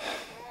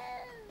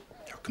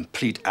 You're a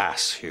complete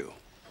ass, Hugh.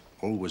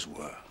 Always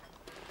were.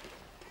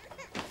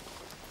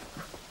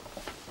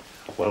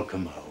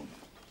 Welcome home.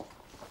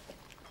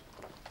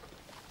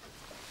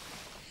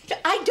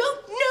 I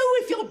don't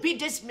know if you'll be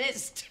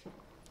dismissed.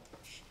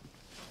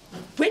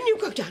 When you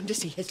go down to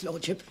see his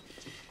lordship,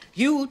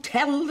 you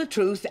tell the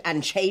truth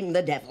and shame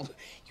the devil.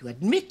 You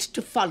admit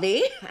to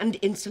folly and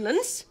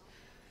insolence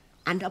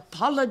and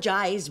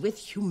apologize with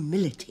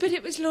humility. But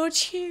it was Lord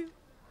Hugh.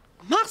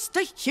 Master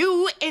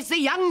Hugh is the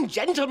young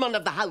gentleman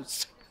of the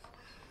house.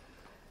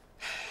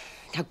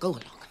 Now go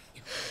along.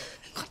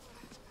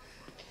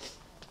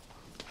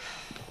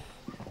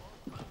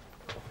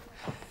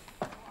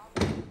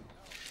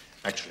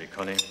 Actually,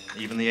 Connie,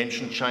 even the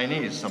ancient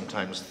Chinese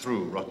sometimes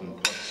threw rotten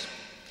pots.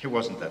 He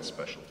wasn't that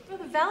special. Well,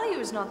 the value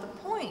is not the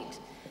point.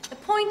 The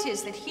point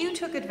is that Hugh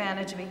took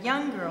advantage of a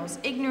young girl's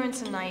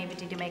ignorance and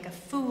naivety to make a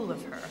fool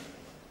of her.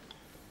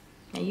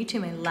 Now, you two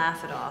may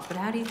laugh it off, but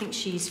how do you think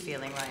she's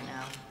feeling right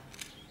now?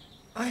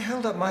 I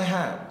held up my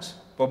hands.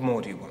 What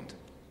more do you want?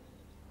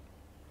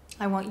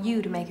 I want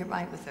you to make it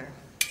right with her.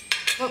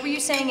 What were you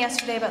saying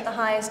yesterday about the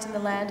highest in the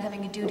land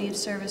having a duty of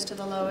service to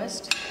the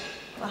lowest?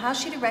 Well, how's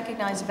she to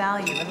recognize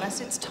value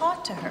unless it's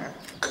taught to her?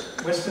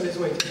 Weston is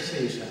waiting to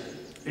see you, sir.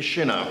 Is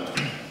she now?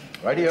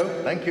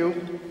 Rightio, thank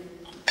you.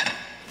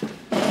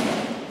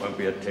 Won't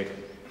be a tick.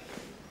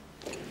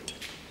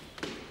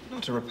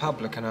 Not a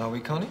Republican, are we,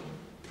 Connie?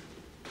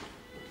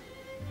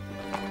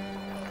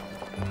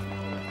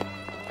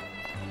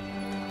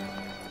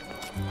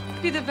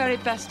 Be the very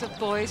best of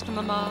boys for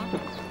Mama.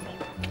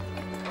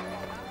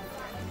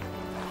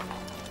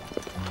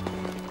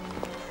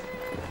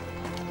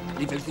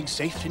 Leave everything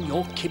safe in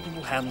your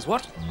capable hands,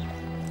 what?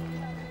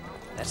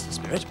 That's the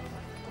spirit.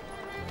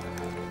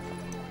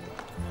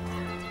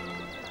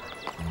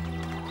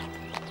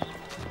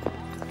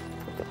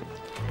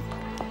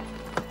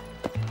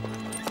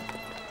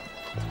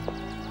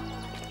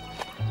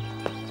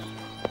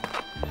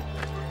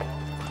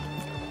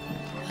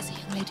 Was a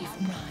young lady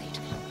from Ryde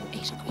who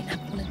ate a green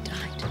apple and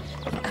died.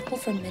 The apple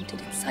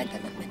fermented inside the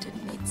fermented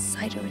and made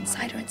cider and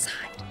cider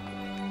inside.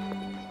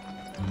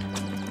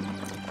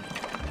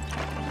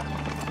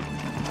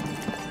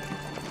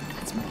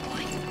 That's my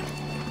boy.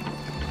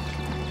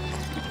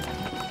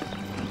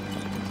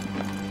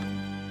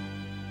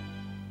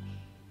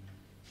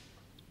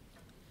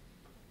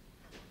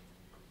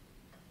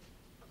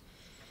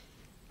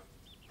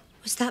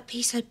 Was that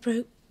piece I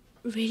broke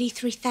really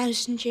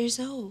 3,000 years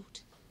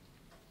old?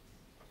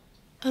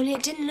 Only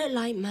it didn't look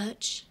like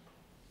much.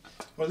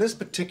 Well, this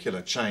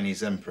particular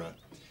Chinese emperor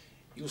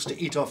used to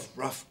eat off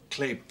rough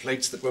clay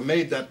plates that were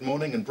made that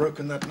morning and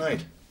broken that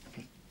night,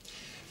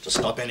 to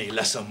stop any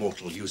lesser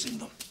mortal using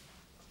them.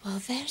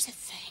 Well, there's a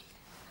thing.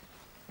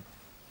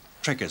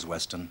 Trick is,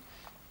 Weston,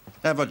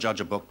 never judge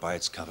a book by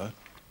its cover.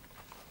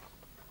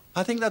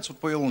 I think that's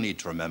what we all need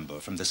to remember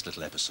from this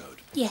little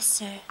episode. Yes,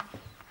 sir.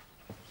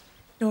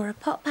 Nor a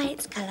pot by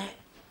its colour.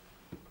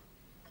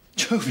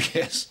 Oh,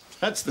 yes,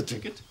 that's the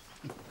ticket.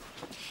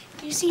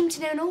 You seem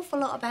to know an awful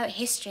lot about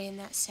history and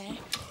that, sir.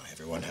 Oh,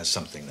 everyone has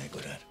something they're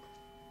good at.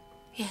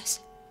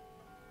 Yes.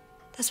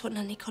 That's what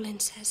Nanny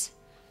Collins says.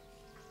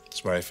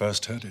 That's where I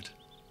first heard it.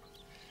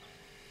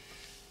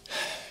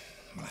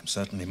 Well, I'm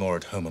certainly more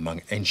at home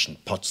among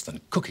ancient pots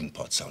than cooking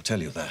pots, I'll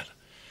tell you that.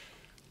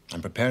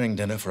 I'm preparing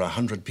dinner for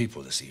 100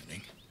 people this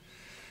evening.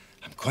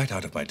 I'm quite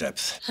out of my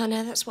depth. Oh,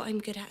 no, that's what I'm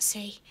good at,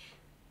 see.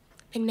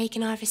 Been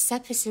making Irish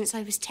supper since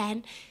I was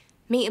 10.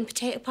 Meat and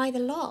potato pie the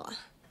lot.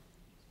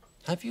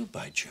 Have you,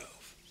 by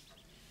Jove?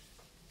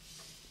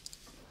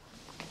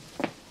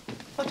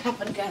 What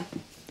happened, girl?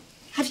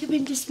 Have you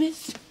been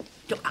dismissed?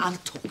 Look, I'll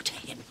talk to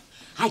him.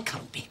 I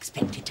can't be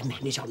expected to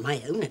manage on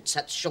my own at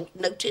such short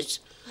notice.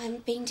 I'm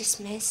being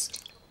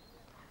dismissed.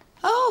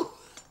 Oh!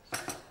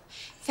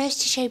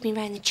 First, he showed me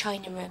round the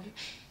china room,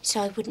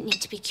 so I wouldn't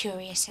need to be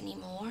curious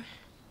anymore.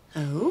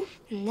 Oh?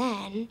 And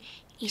then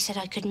he said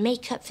I could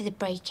make up for the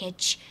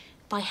breakage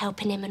by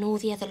helping him and all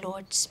the other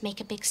lords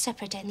make a big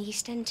supper down the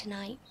East End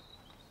tonight.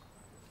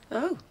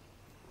 Oh.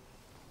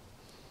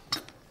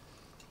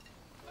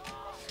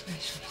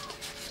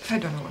 I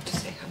don't know what to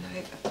say, Hannah,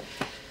 either.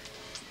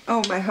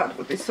 Oh, my heart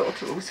would be sore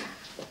to lose.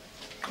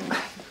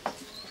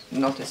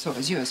 Not as sore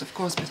as yours, of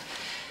course,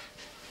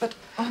 but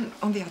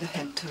on the other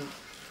hand, to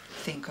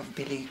think of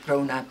Billy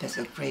grown up as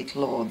a great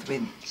lord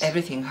with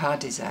everything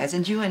heart desires,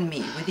 and you and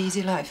me with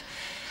easy life.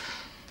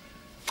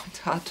 It's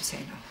hard to say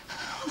no.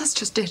 Well, that's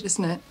just it,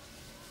 isn't it?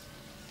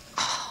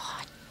 Oh,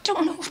 I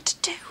don't know what to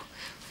do.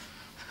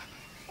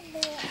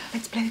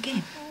 Let's play a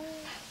game.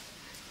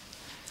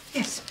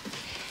 Yes.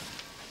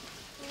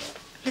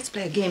 Let's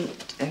play a game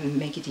and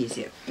make it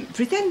easier.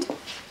 Pretend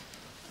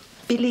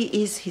Billy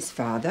is his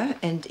father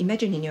and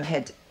imagine in your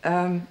head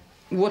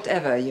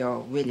whatever your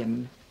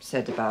William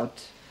said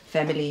about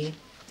family,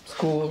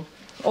 school,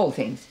 all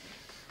things.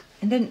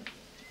 And then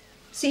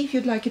see if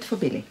you'd like it for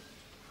Billy.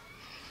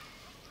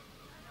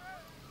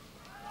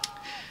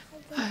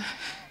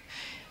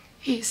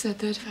 He said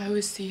that I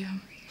was the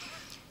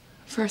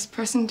first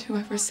person to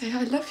ever say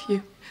I love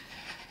you.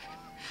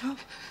 Oh.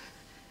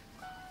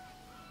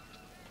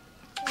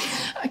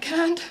 I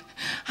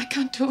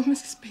can't do it,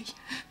 Mrs. B.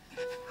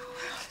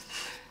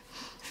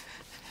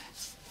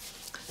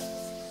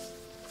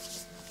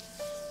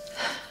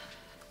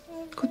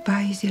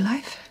 Goodbye, easy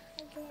life.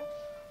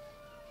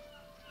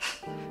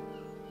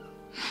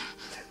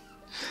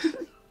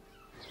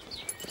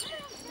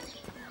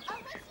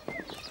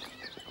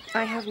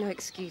 I have no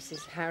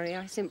excuses, Harry.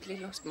 I simply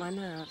lost my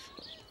nerve.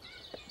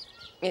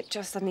 It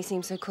just suddenly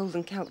seemed so cold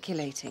and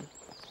calculating.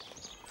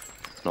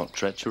 Not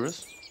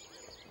treacherous?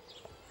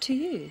 To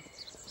you?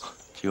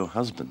 To your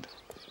husband?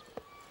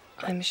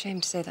 I'm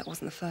ashamed to say that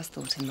wasn't the first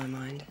thought in my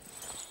mind.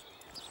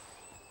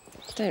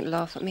 Don't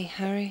laugh at me,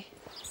 Harry.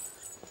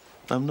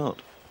 I'm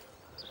not.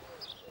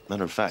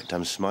 Matter of fact,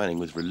 I'm smiling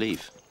with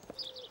relief.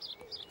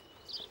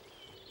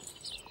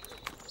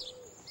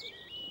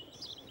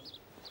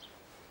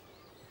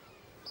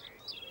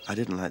 I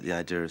didn't like the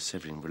idea of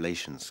severing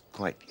relations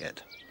quite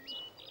yet.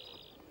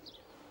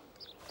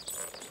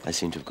 I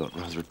seem to have got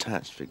rather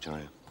attached,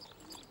 Victoria.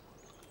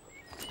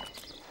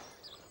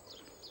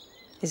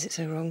 Is it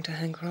so wrong to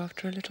hanker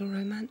after a little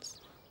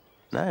romance?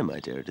 No, my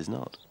dear, it is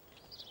not.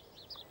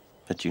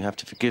 But you have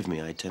to forgive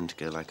me, I tend to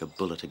go like a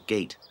bull at a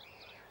gate.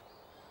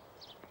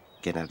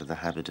 Get out of the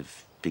habit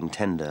of being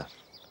tender.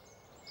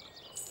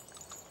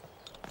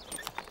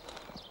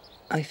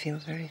 I feel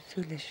very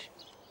foolish.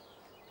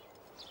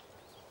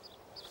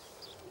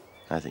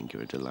 I think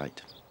you're a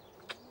delight.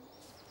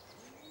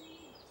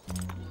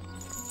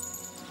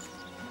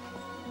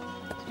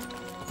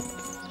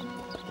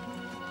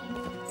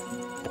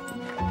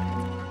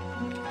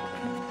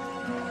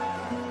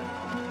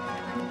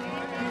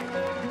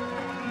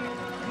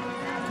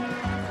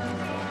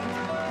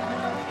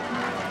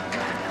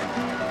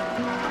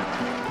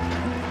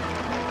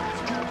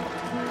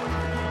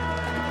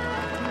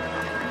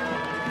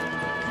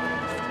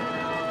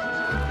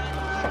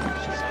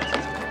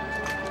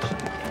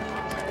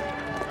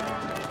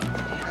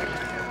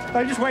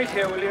 Well, just wait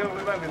here, will you?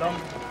 We won't be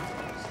long.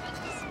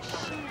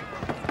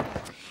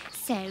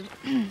 So,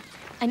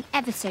 I'm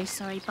ever so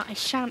sorry, but I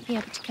shan't be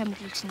able to come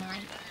with you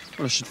tonight.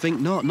 Well, I should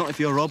think not. Not if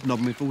you're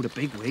hobnobbing with all the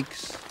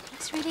bigwigs.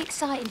 It's really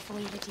exciting for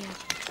you, Lydia.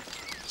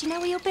 Do you know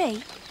where you'll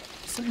be?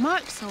 St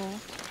Mark's Hall,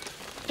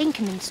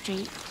 Inkerman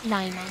Street,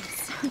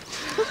 Limehouse.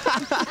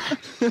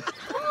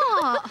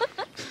 What?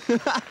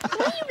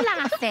 Why are you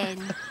laughing?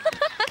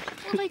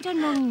 What have I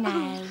done wrong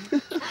now?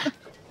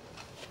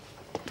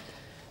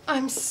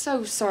 I'm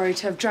so sorry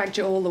to have dragged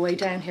you all the way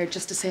down here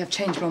just to say I've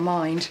changed my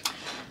mind.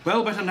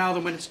 Well, better now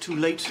than when it's too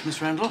late,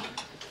 Miss Randall.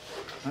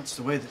 That's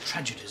the way that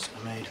tragedies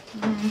are made.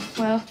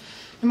 Well,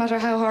 no matter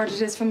how hard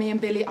it is for me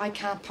and Billy, I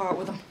can't part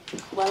with him.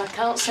 Well, I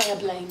can't say I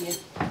blame you.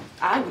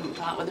 I wouldn't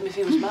part with him if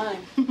he was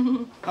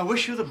mine. I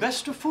wish you the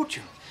best of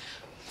fortune.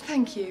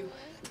 Thank you.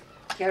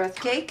 Carrot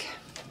cake.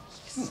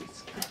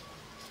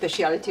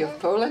 Speciality of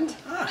Poland.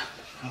 Ah,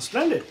 how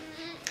splendid.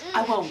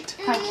 I won't.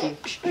 Thank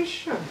you. Oh,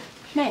 sure.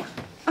 Now.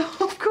 Oh,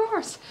 of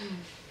course.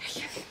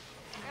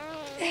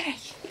 There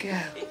you go.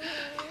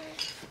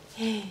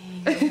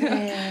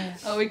 Yeah.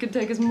 Oh, we can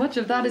take as much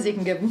of that as he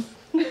can give him.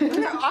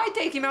 I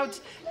take him out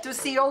to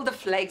see all the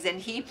flags and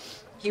he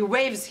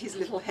waves his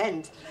little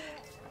hand.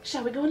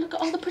 Shall we go and look at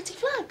all the pretty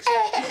flags?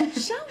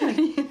 Shall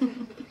we?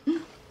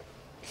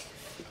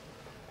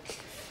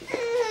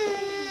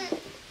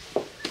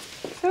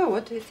 So,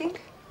 what do you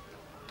think?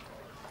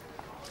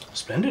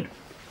 Splendid.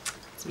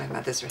 It's my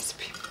mother's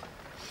recipe.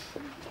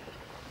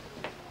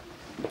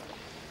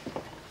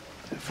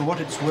 For what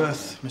it's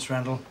worth, Miss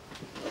Randall,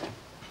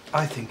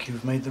 I think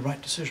you've made the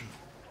right decision.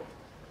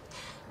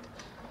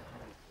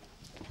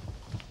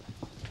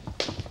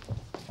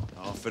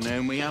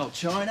 Afternoon, we out,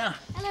 China.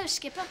 Hello,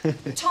 Skipper.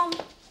 Tom,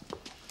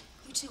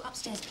 you two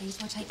upstairs, please.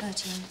 We'll take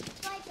Bertie in.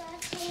 Bye,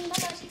 Bertie. Bye,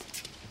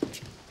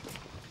 Bertie.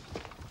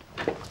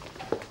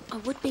 I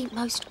would be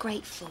most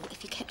grateful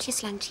if you kept your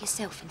slang to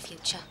yourself in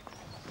future.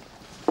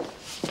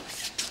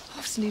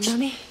 Afternoon,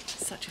 Mummy.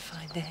 Such a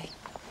fine day.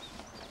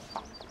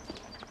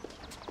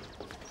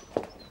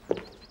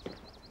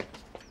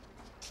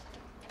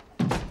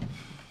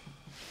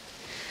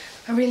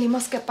 I really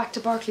must get back to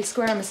Berkeley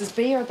Square, Mrs.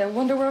 B, or they'll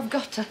wonder where I've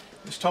got to.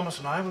 Miss Thomas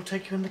and I will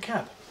take you in the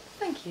cab.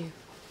 Thank you.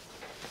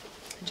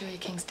 Enjoy your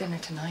King's dinner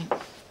tonight.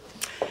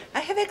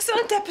 I have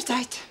excellent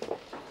appetite.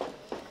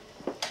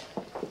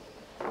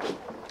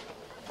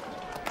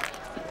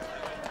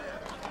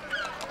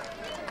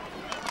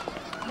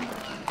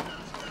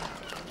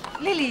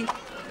 Lily,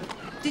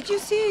 did you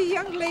see a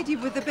young lady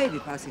with a baby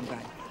passing by?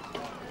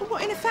 Well,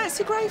 what, in a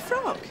fancy grey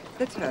frock?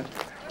 That's her.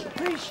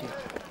 Where is she?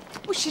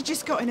 Well, she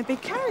just got in a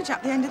big carriage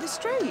up the end of the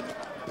street.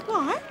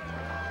 Why?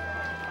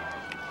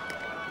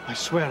 I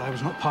swear I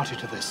was not party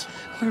to this.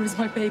 Where is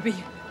my baby?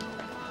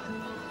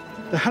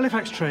 The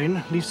Halifax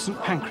train leaves St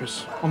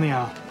Pancras on the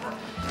hour.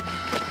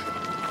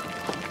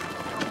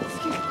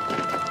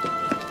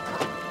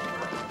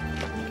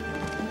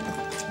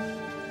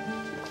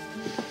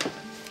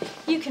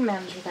 You can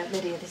manage without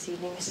Lydia this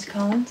evening, Mrs.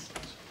 Collins.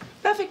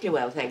 Perfectly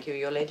well, thank you,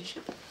 Your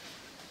Ladyship.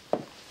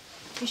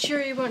 You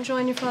sure you won't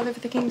join your father for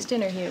the King's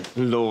dinner, Hugh?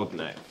 Lord,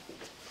 no.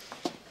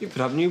 You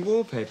put up new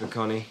wallpaper,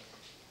 Connie.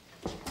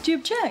 Do you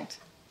object?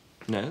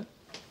 No.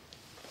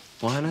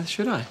 Why on earth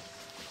should I?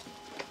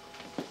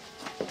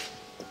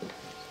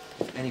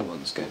 If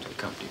anyone's going to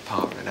accompany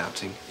Pa on an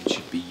outing, it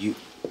should be you.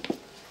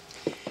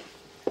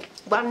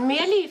 One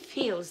merely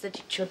feels that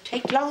it should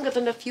take longer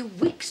than a few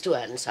weeks to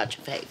earn such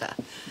a favour.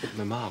 But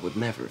Mamma would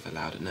never have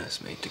allowed a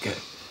nursemaid to go.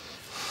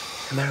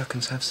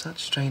 Americans have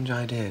such strange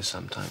ideas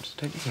sometimes,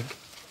 don't you think?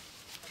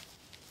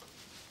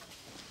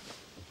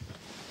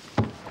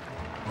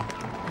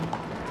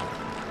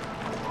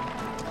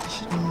 I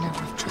should never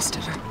have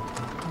trusted her.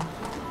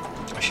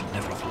 I should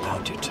never have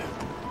allowed you to.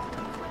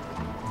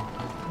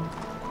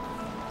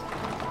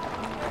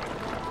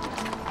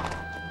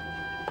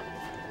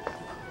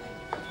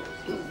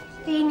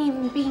 They ain't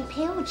even been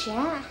peeled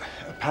yet.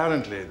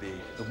 Apparently,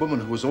 the woman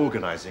who was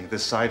organising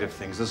this side of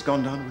things has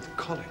gone down with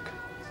colic.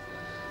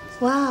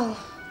 Well,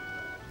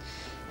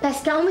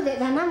 let's get on with it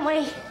then, haven't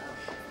we?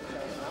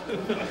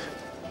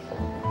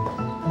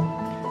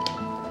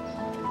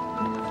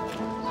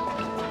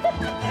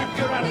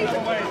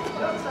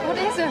 What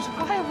is it?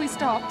 Why have we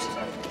stopped?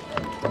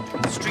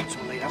 The streets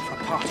were laid out for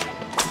a party.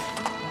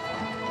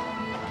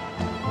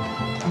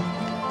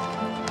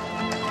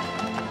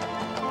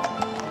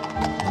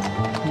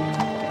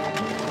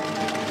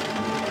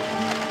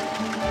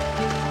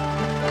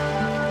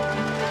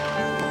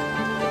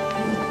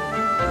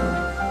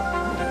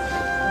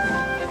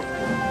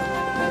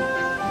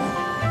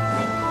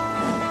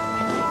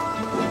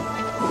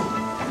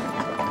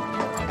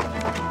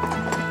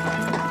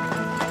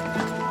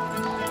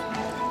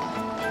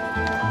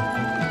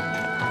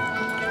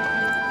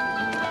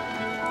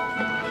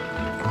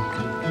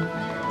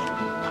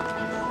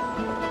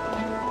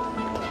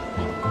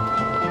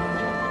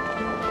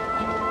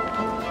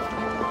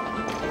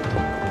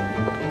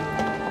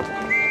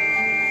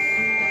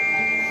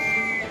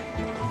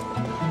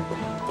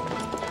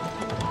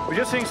 We're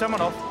just seeing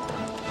someone off.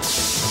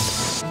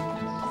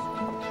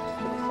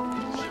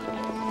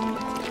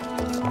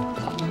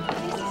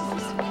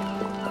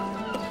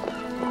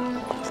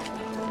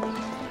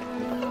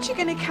 Aren't you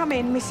going to come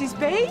in, Mrs.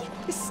 B?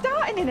 It's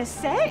starting in a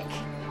sec.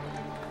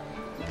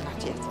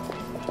 Not yet.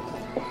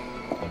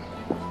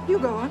 You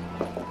go on.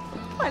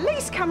 Well, at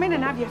least come in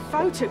and have your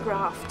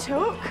photograph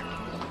took.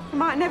 You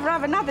might never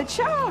have another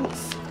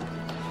chance.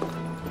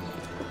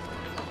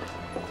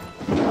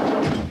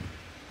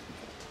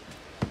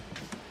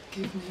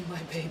 Give me my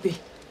baby.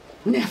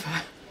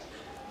 Never.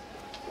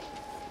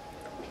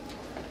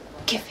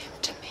 Give him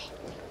to me.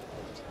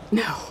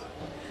 No.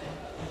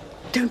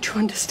 Don't you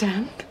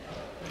understand?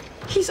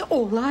 He's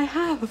all I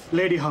have.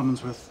 Lady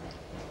Harmonsworth,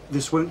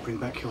 this won't bring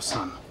back your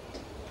son.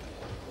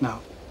 Now,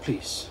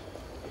 please.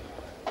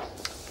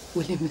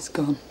 William is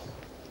gone.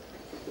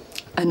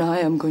 And I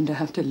am going to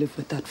have to live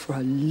with that for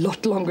a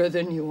lot longer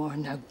than you are.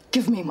 Now,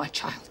 give me my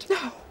child.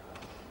 No.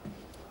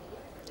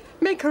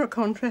 Make her a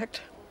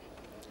contract.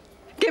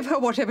 Give her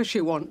whatever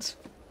she wants.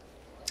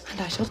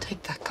 And I shall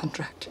take that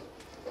contract.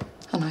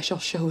 And I shall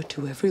show it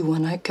to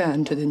everyone I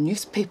can, to the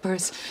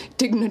newspapers,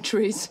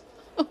 dignitaries.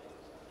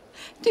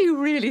 Do you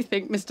really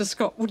think Mr.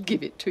 Scott would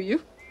give it to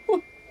you?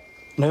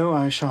 No,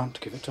 I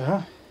shan't give it to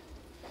her.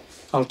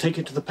 I'll take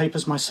it to the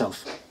papers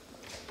myself.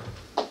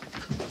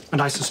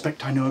 And I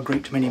suspect I know a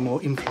great many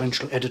more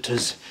influential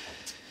editors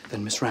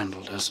than Miss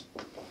Randall does.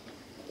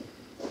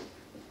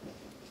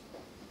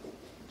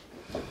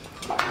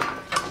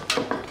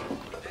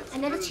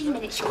 Another 2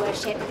 minutes, Your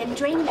Worship, then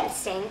drain them at the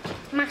sink,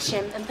 mash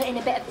them, and put in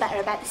a bit of butter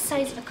about the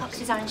size of a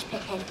cox's orange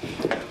pippin.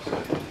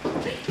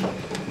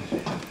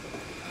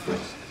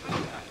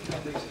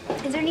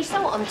 Is there any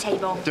salt on the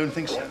table? Don't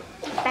think so.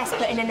 Best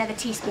put in another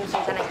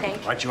teaspoonful then, I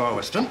think. Right you are,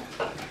 Weston.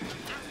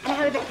 And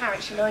how are the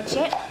carrots, Your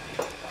Lordship?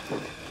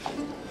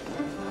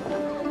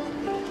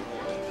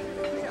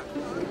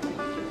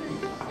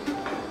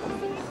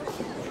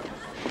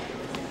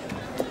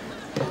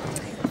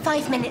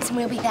 Five minutes and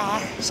we'll be there.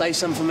 Save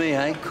some for me,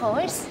 eh? Of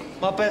course.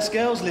 My best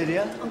girls,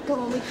 Lydia. I'll go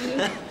on with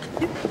you.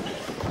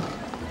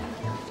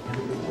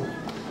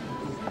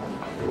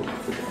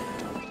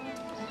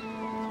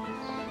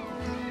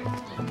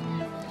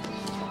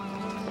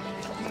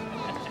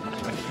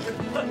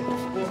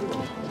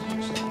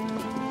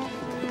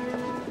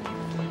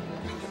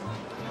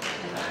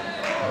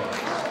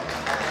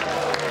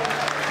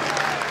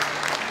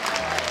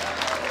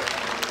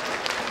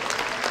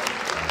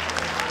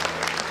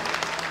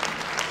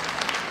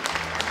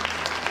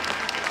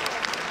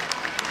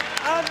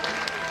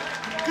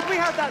 Could we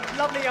have that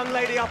lovely young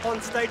lady up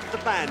on stage with the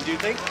band, do you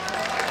think?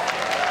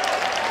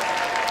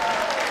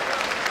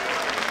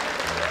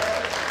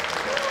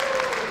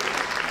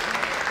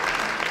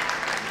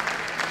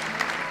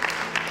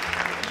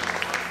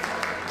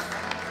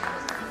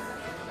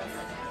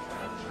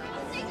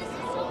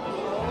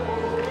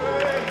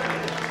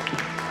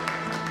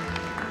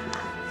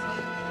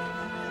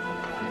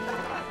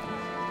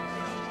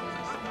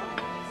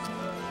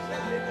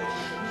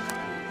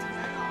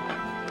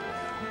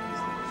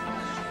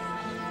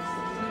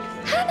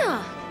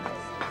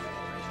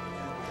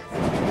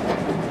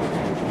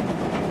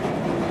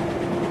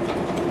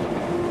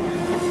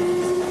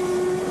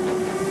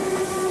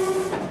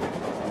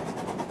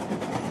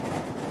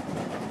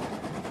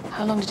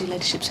 How long did your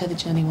ladyship say the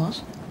journey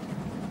was?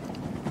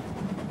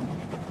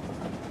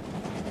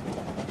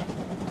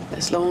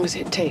 As long as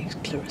it takes,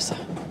 Clarissa.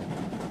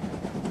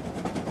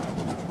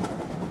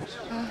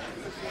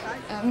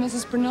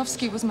 Mrs.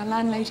 Brunovsky was my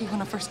landlady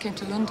when I first came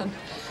to London.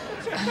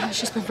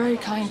 She's been very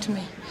kind to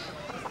me.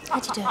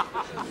 How'd you do?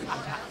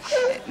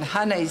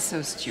 Hannah is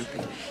so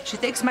stupid. She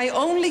takes my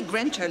only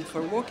grandchild for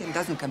a walk and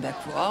doesn't come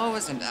back for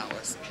hours and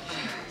hours.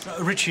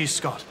 Richie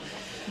Scott.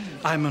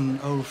 I'm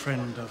an old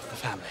friend of the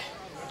family.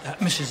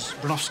 Mrs.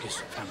 Brunovsky's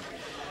family.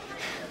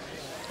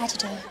 How'd you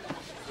do?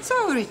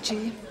 So,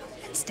 Richie,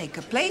 let's take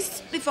a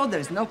place before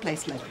there's no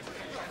place left.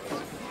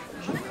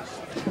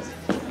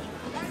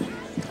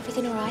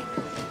 Everything all right?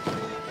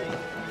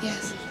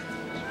 Yes.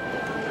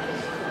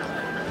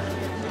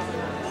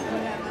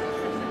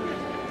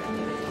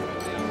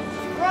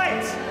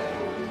 Right!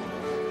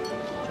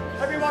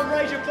 Everyone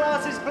raise your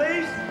glasses,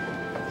 please.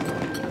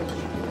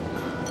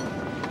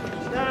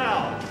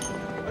 Now,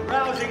 a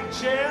rousing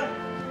cheer.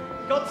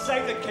 God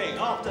save the king,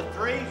 after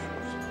 3.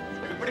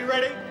 Everybody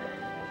ready?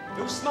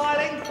 Who's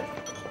smiling?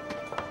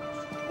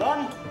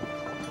 1,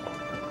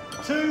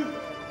 2,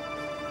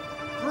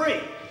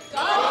 3.